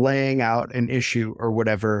sort of laying out an issue or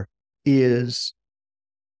whatever is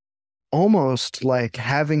almost like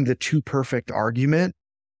having the too perfect argument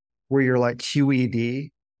where you're like QED,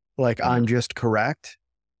 like Mm. I'm just correct.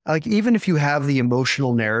 Like even if you have the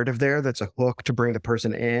emotional narrative there, that's a hook to bring the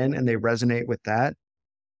person in and they resonate with that.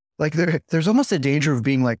 Like there's almost a danger of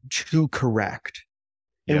being like too correct.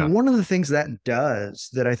 Yeah. And one of the things that does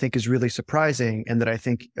that I think is really surprising and that I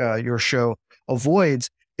think your show avoids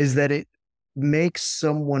is that it makes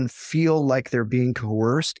someone feel like they're being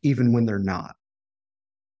coerced even when they're not.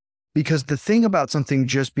 Because the thing about something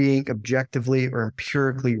just being objectively or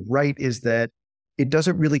empirically right is that it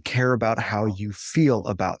doesn't really care about how you feel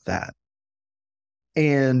about that.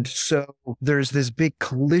 And so there's this big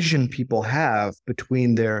collision people have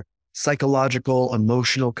between their psychological,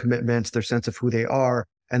 emotional commitments, their sense of who they are,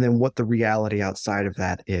 and then what the reality outside of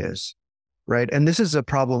that is. Right. And this is a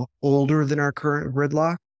problem older than our current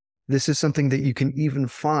gridlock. This is something that you can even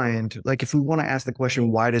find. Like, if we want to ask the question,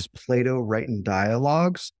 why does Plato write in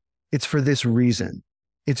dialogues? It's for this reason.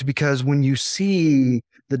 It's because when you see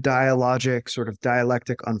the dialogic sort of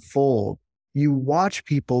dialectic unfold, you watch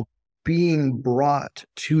people being brought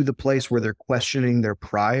to the place where they're questioning their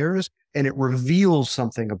priors, and it reveals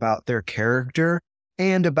something about their character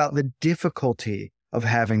and about the difficulty of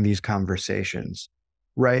having these conversations.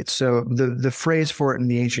 Right. So the phrase for it in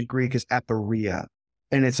the ancient Greek is aporia,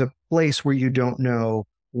 and it's a place where you don't know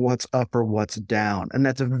what's up or what's down. And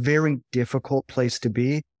that's a very difficult place to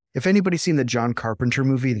be. If anybody's seen the John Carpenter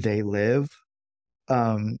movie, They Live,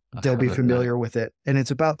 I they'll be haven't, no. familiar with it. And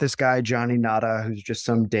it's about this guy, Johnny Nada, who's just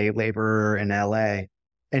some day laborer in LA.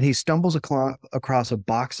 And he stumbles across a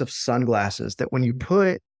box of sunglasses that when you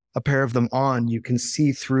put a pair of them on, you can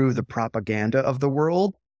see through the propaganda of the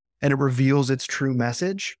world and it reveals its true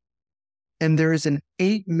message. And there is an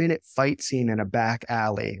 8-minute fight scene in a back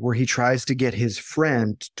alley where he tries to get his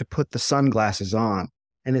friend to put the sunglasses on,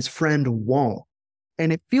 and his friend won't.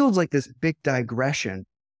 And it feels like this big digression.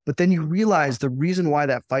 But then you realize the reason why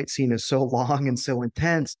that fight scene is so long and so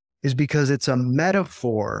intense is because it's a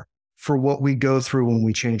metaphor for what we go through when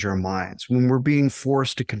we change our minds, when we're being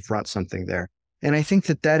forced to confront something there. And I think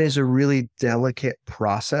that that is a really delicate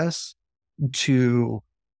process to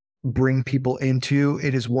bring people into.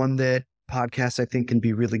 It is one that podcasts, I think, can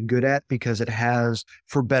be really good at because it has,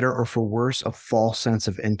 for better or for worse, a false sense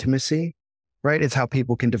of intimacy, right? It's how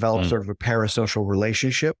people can develop Mm. sort of a parasocial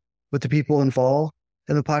relationship with the people involved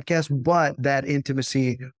in the podcast. But that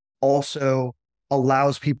intimacy also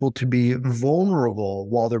allows people to be vulnerable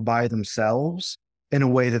while they're by themselves in a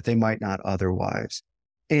way that they might not otherwise.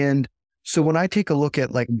 And so when I take a look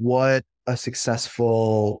at like what a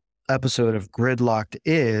successful episode of Gridlocked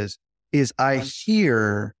is I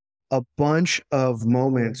hear a bunch of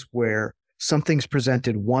moments where something's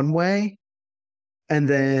presented one way, and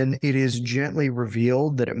then it is gently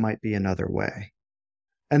revealed that it might be another way,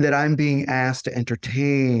 and that I'm being asked to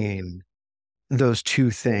entertain those two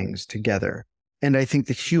things together. And I think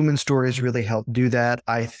the human stories really help do that.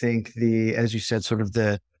 I think as you said, sort of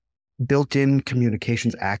the built-in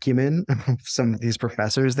communications acumen of some of these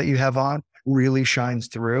professors that you have on really shines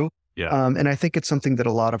through. Yeah. And I think it's something that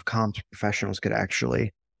a lot of comms professionals could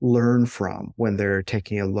actually learn from when they're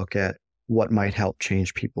taking a look at what might help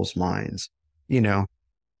change people's minds, Yeah.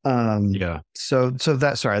 So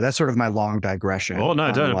that's sort of my long digression. Oh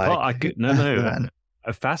no, don't. No.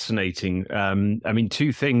 Fascinating. I mean,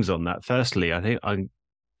 two things on that. Firstly, I think I'm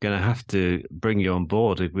going to have to bring you on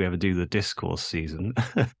board if we ever do the discourse season,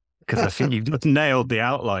 because I think you've just nailed the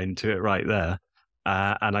outline to it right there.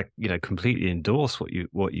 And I, completely endorse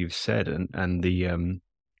what you've said, and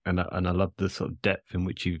I love the sort of depth in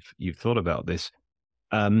which you've thought about this.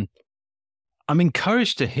 I'm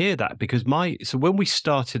encouraged to hear that, because so when we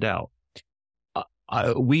started out,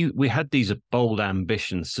 we had these bold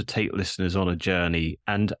ambitions to take listeners on a journey,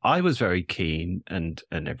 and I was very keen, and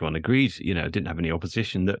everyone agreed, didn't have any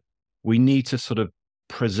opposition, that we need to sort of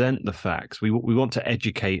present the facts. We want to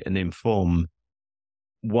educate and inform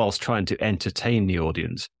whilst trying to entertain the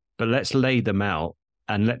audience, but let's lay them out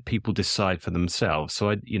and let people decide for themselves.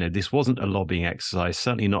 So this wasn't a lobbying exercise,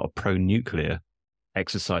 certainly not a pro-nuclear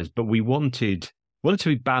exercise, but we wanted to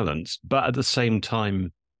be balanced, but at the same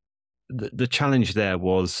time, the challenge there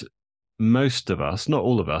was, most of us, not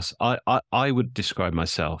all of us, I would describe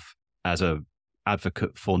myself as a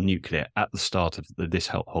advocate for nuclear at the start of this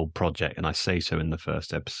whole project, and I say so in the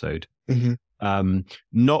first episode. Mm-hmm.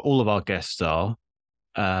 Not all of our guests are,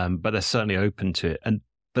 but they're certainly open to it.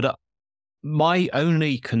 But my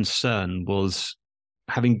only concern was,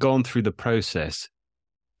 having gone through the process,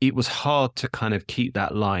 it was hard to kind of keep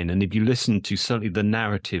that line. And if you listen to certainly the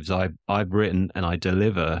narratives I've written and I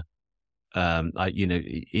deliver,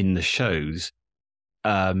 in the shows,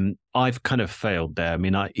 I've kind of failed there. I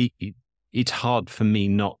mean, it's hard for me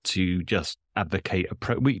not to just advocate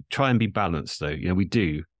we try and be balanced, though. We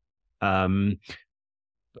do. But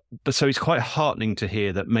so it's quite heartening to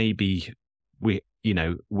hear that maybe we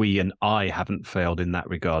and I haven't failed in that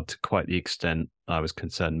regard to quite the extent I was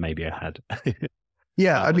concerned maybe I had.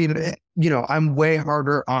 Yeah, I mean, I'm way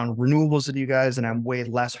harder on renewables than you guys, and I'm way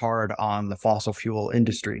less hard on the fossil fuel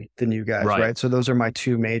industry than you guys, right? So those are my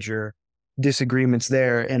two major disagreements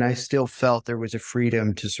there. And I still felt there was a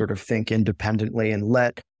freedom to sort of think independently and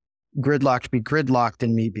let Gridlocked be Gridlocked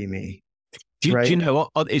and me be me. Do you know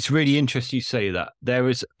what? It's really interesting you say that. There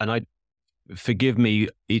is, and forgive me,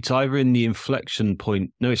 it's either in the inflection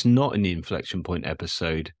point. No, it's not in the inflection point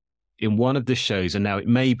episode. In one of the shows, and now it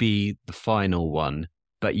may be the final one,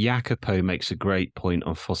 but Jacopo makes a great point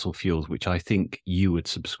on fossil fuels, which I think you would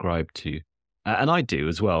subscribe to, and I do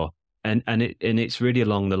as well. And it's really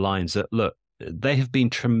along the lines that, look, they have been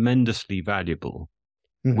tremendously valuable.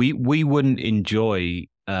 Mm-hmm. We wouldn't enjoy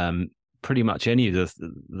pretty much any of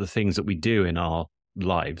the things that we do in our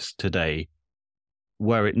lives today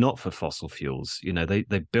were it not for fossil fuels.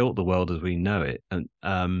 They built the world as we know it, and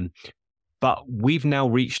but we've now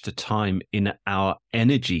reached a time in our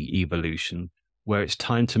energy evolution where it's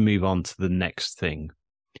time to move on to the next thing.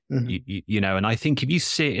 Mm-hmm. And I think if you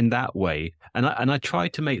see it in that way, and I try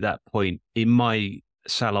to make that point in my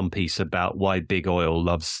salon piece about why big oil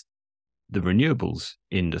loves the renewables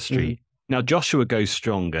industry. Mm-hmm. Now, Joshua goes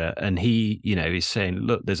stronger, and he, is saying,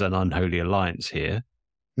 look, there's an unholy alliance here.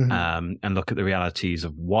 Mm-hmm. And look at the realities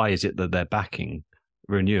of why is it that they're backing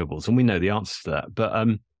renewables? And we know the answer to that. But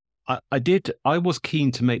I was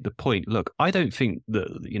keen to make the point, look, I don't think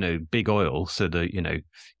that, big oil, so the,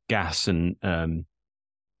 gas and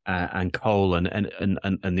coal and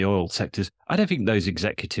the oil sectors, I don't think those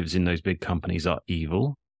executives in those big companies are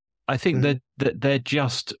evil. I think that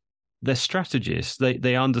they're strategists.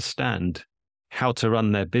 They understand how to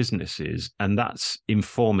run their businesses, and that's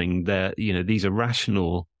informing their, these are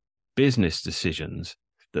rational business decisions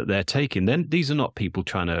that they're taking. Then these are not people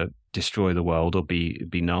trying to destroy the world or be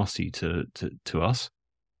nasty to us.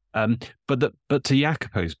 But to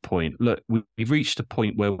Jacopo's point, look, we've reached a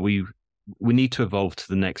point where we need to evolve to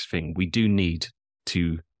the next thing. We do need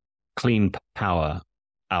to clean power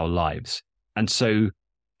our lives. And so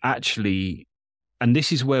actually, and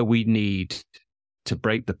this is where we need to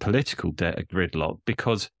break the political gridlock,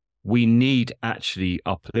 because we need actually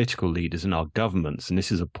our political leaders and our governments, and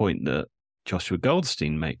this is a point that Joshua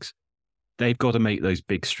Goldstein makes, they've got to make those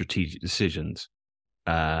big strategic decisions.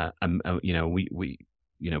 We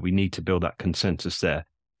need to build that consensus there.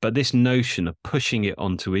 But this notion of pushing it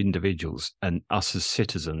onto individuals and us as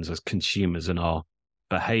citizens, as consumers, and our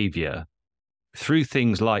behavior through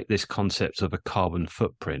things like this concept of a carbon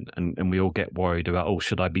footprint, and we all get worried about, oh,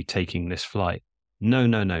 should I be taking this flight? No,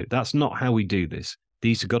 no, no. That's not how we do this.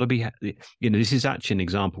 These have got to be, this is actually an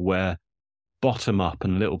example where bottom up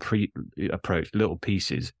and little approach, little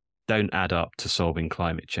pieces don't add up to solving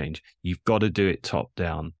climate change. You've got to do it top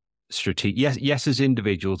down. Yes, as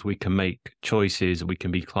individuals, we can make choices, we can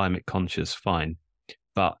be climate conscious, fine.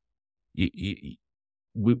 But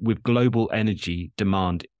with global energy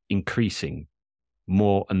demand increasing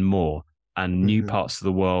more and more, and new parts of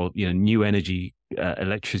the world, new energy,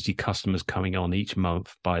 electricity customers coming on each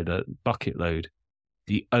month by the bucket load,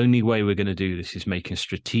 the only way we're going to do this is making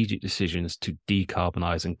strategic decisions to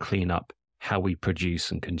decarbonize and clean up how we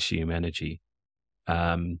produce and consume energy.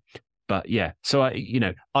 But yeah, so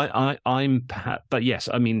I'm perhaps, but yes,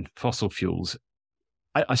 I mean, fossil fuels,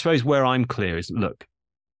 I suppose where I'm clear is, look,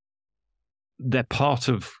 they're part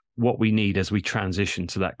of what we need as we transition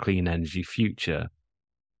to that clean energy future.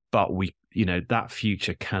 But that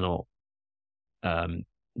future cannot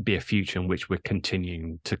be a future in which we're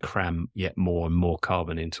continuing to cram yet more and more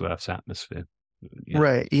carbon into Earth's atmosphere.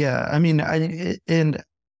 Right. Yeah. I mean, and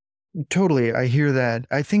totally, I hear that.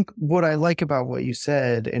 I think what I like about what you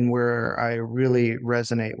said and where I really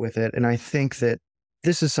resonate with it, and I think that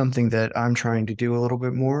this is something that I'm trying to do a little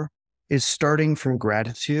bit more, is starting from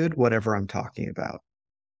gratitude, whatever I'm talking about.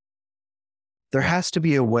 There has to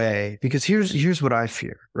be a way, because here's what I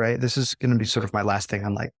fear, right? This is going to be sort of my last thing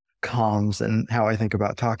on like comms and how I think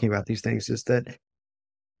about talking about these things, is that,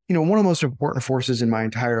 one of the most important forces in my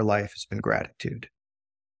entire life has been gratitude.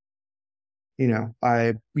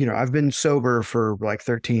 I've been sober for like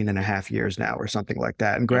 13 and a half years now or something like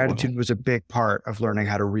that. And gratitude was a big part of learning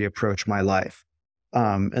how to reapproach my life,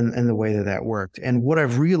 and the way that worked. And what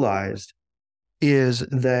I've realized is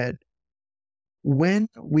that when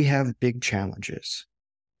we have big challenges,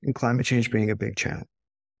 and climate change being a big challenge,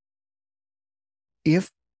 if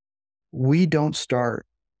we don't start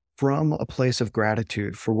from a place of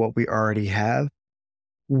gratitude for what we already have,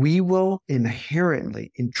 we will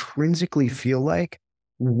intrinsically feel like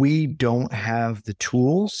we don't have the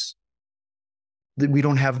tools, that we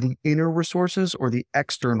don't have the inner resources or the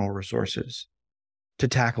external resources to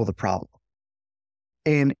tackle the problem.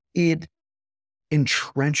 And it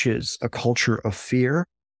entrenches a culture of fear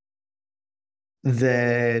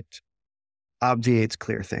that obviates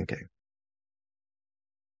clear thinking.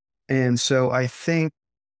 And so I think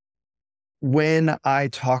when I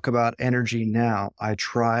talk about energy now, I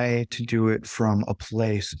try to do it from a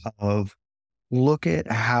place of, look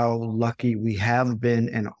at how lucky we have been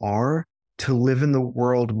and are to live in the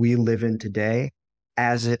world we live in today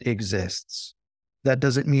as it exists. That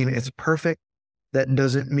doesn't mean it's perfect. That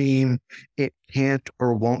doesn't mean it can't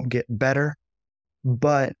or won't get better,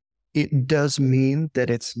 but it does mean that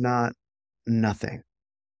it's not nothing.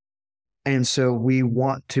 And so we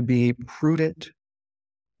want to be prudent.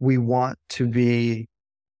 We want to be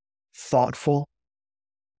thoughtful,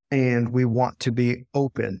 and we want to be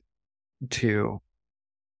open to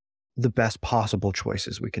the best possible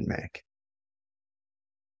choices we can make.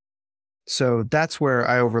 So that's where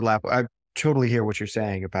I overlap. I totally hear what you're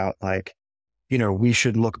saying about, like, we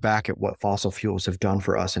should look back at what fossil fuels have done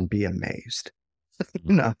for us and be amazed.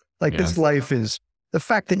 This life is, the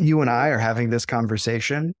fact that you and I are having this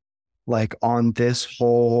conversation, like on this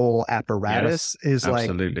whole apparatus, is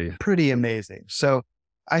absolutely, like pretty amazing. So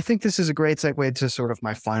I think this is a great segue to sort of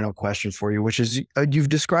my final question for you, which is, you've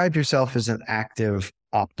described yourself as an active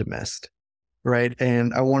optimist, right?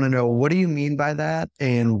 And I want to know, what do you mean by that?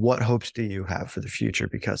 And what hopes do you have for the future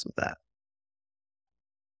because of that?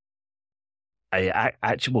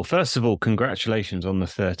 Well, first of all, congratulations on the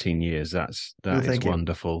 13 years. That is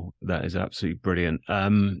wonderful. That is absolutely brilliant.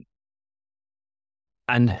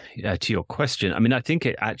 And to your question, I mean, I think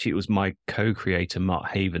it was my co-creator,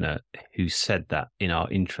 Mark Havener, who said that in our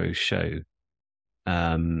intro show.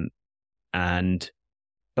 But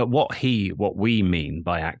what we mean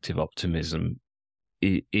by active optimism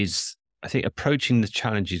is, I think, approaching the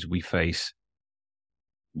challenges we face.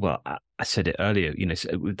 Well, I said it earlier,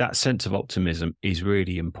 that sense of optimism is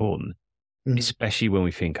really important, especially when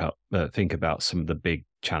we think about some of the big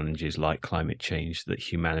challenges like climate change that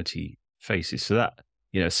humanity faces. So that,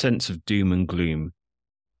 a sense of doom and gloom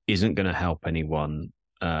isn't going to help anyone,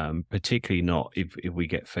 particularly not if we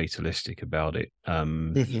get fatalistic about it.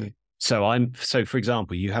 So for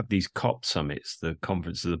example, you have these COP summits, the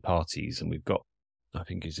Conference of the Parties, and we've got, I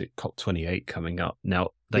think, is it COP28 coming up?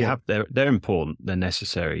 Now they're important, they're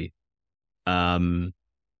necessary. But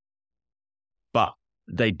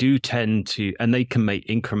they do tend to, and they can make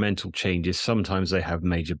incremental changes. Sometimes they have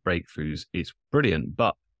major breakthroughs. It's brilliant,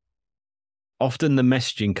 but often the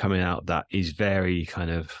messaging coming out of that is very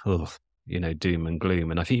kind of, doom and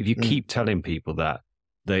gloom. And I think if you keep telling people that,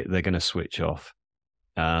 they're going to switch off.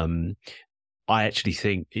 I actually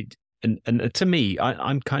think it, and to me,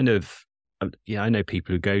 I'm kind of, I know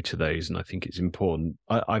people who go to those, and I think it's important.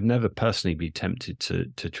 I've never personally been tempted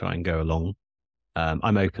to try and go along.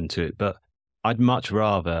 I'm open to it, but I'd much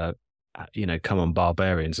rather, come on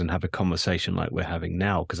Barbarians and have a conversation like we're having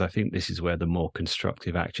now, because I think this is where the more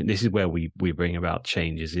constructive action, this is where we bring about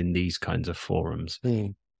changes in these kinds of forums.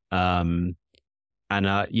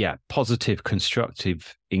 Positive,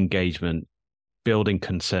 constructive engagement, building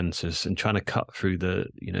consensus, and trying to cut through the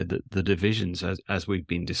divisions as we've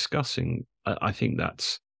been discussing. I think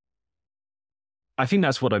that's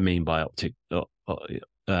what I mean by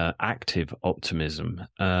active optimism.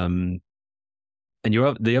 And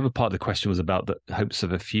the other part of the question was about the hopes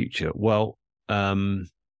of a future. Well, in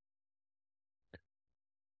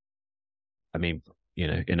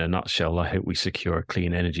a nutshell, I hope we secure a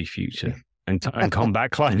clean energy future and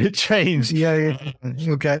combat climate change. Yeah.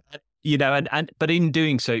 Okay. But in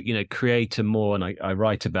doing so, create a more, and I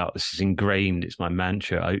write about this, is ingrained. It's my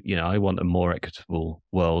mantra. I want a more equitable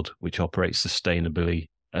world which operates sustainably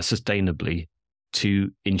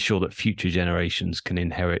to ensure that future generations can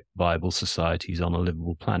inherit viable societies on a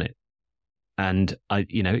livable planet. And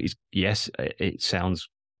it sounds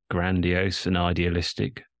grandiose and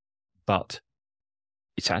idealistic, but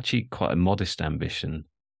it's actually quite a modest ambition,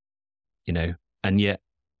 and yet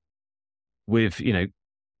with,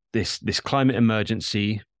 this climate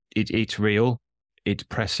emergency, it's real, it's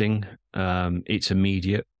pressing, it's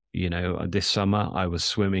immediate. This summer I was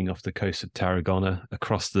swimming off the coast of Tarragona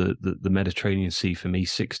across the Mediterranean Sea. For me,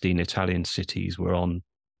 16 Italian cities were on,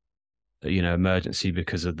 emergency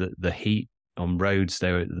because of the heat on roads.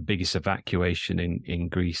 They were the biggest evacuation in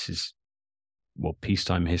Greece's,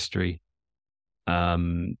 peacetime history.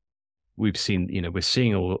 We've seen, we're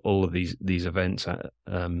seeing all of these events.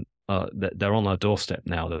 They're on our doorstep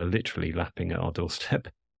now. They're literally lapping at our doorstep.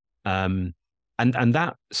 And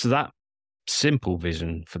that simple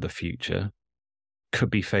vision for the future could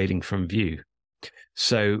be fading from view.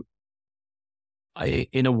 So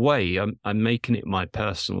in a way, I'm making it my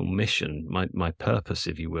personal mission, my purpose,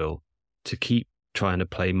 if you will, to keep trying to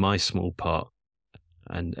play my small part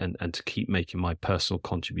and to keep making my personal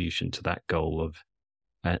contribution to that goal of,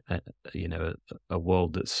 a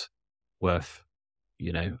world that's worth,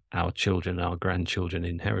 our children, our grandchildren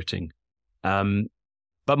inheriting.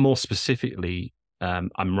 But more specifically,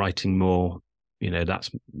 I'm writing more,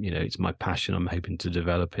 that's, it's my passion. I'm hoping to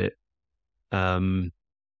develop it. And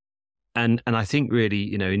I think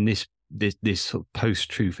really, in this sort of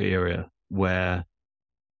post-truth era where,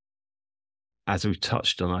 as we've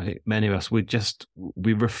touched on, I think many of us,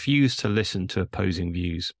 we refuse to listen to opposing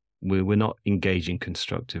views. We're not engaging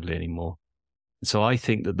constructively anymore. So I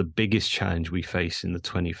think that the biggest challenge we face in the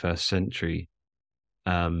 21st century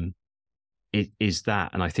is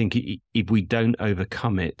that. And I think if we don't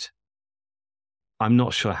overcome it, I'm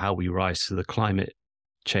not sure how we rise to the climate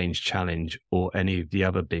change challenge or any of the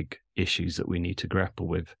other big issues that we need to grapple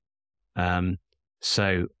with.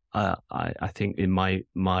 So I think in my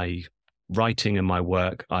writing and my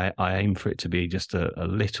work, I aim for it to be just a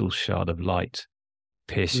little shard of light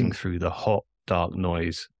piercing through the hot, dark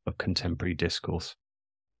noise of contemporary discourse.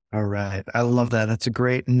 All right. I love that. That's a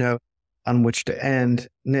great note on which to end.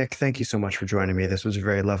 Nick, thank you so much for joining me. This was a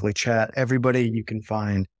very lovely chat. Everybody, you can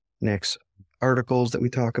find Nick's articles that we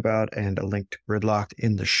talk about and a link to Gridlocked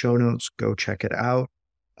in the show notes. Go check it out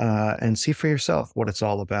and see for yourself what it's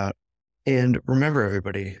all about. And remember,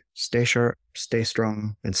 everybody, stay sharp, stay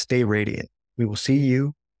strong, and stay radiant. We will see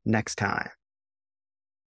you next time.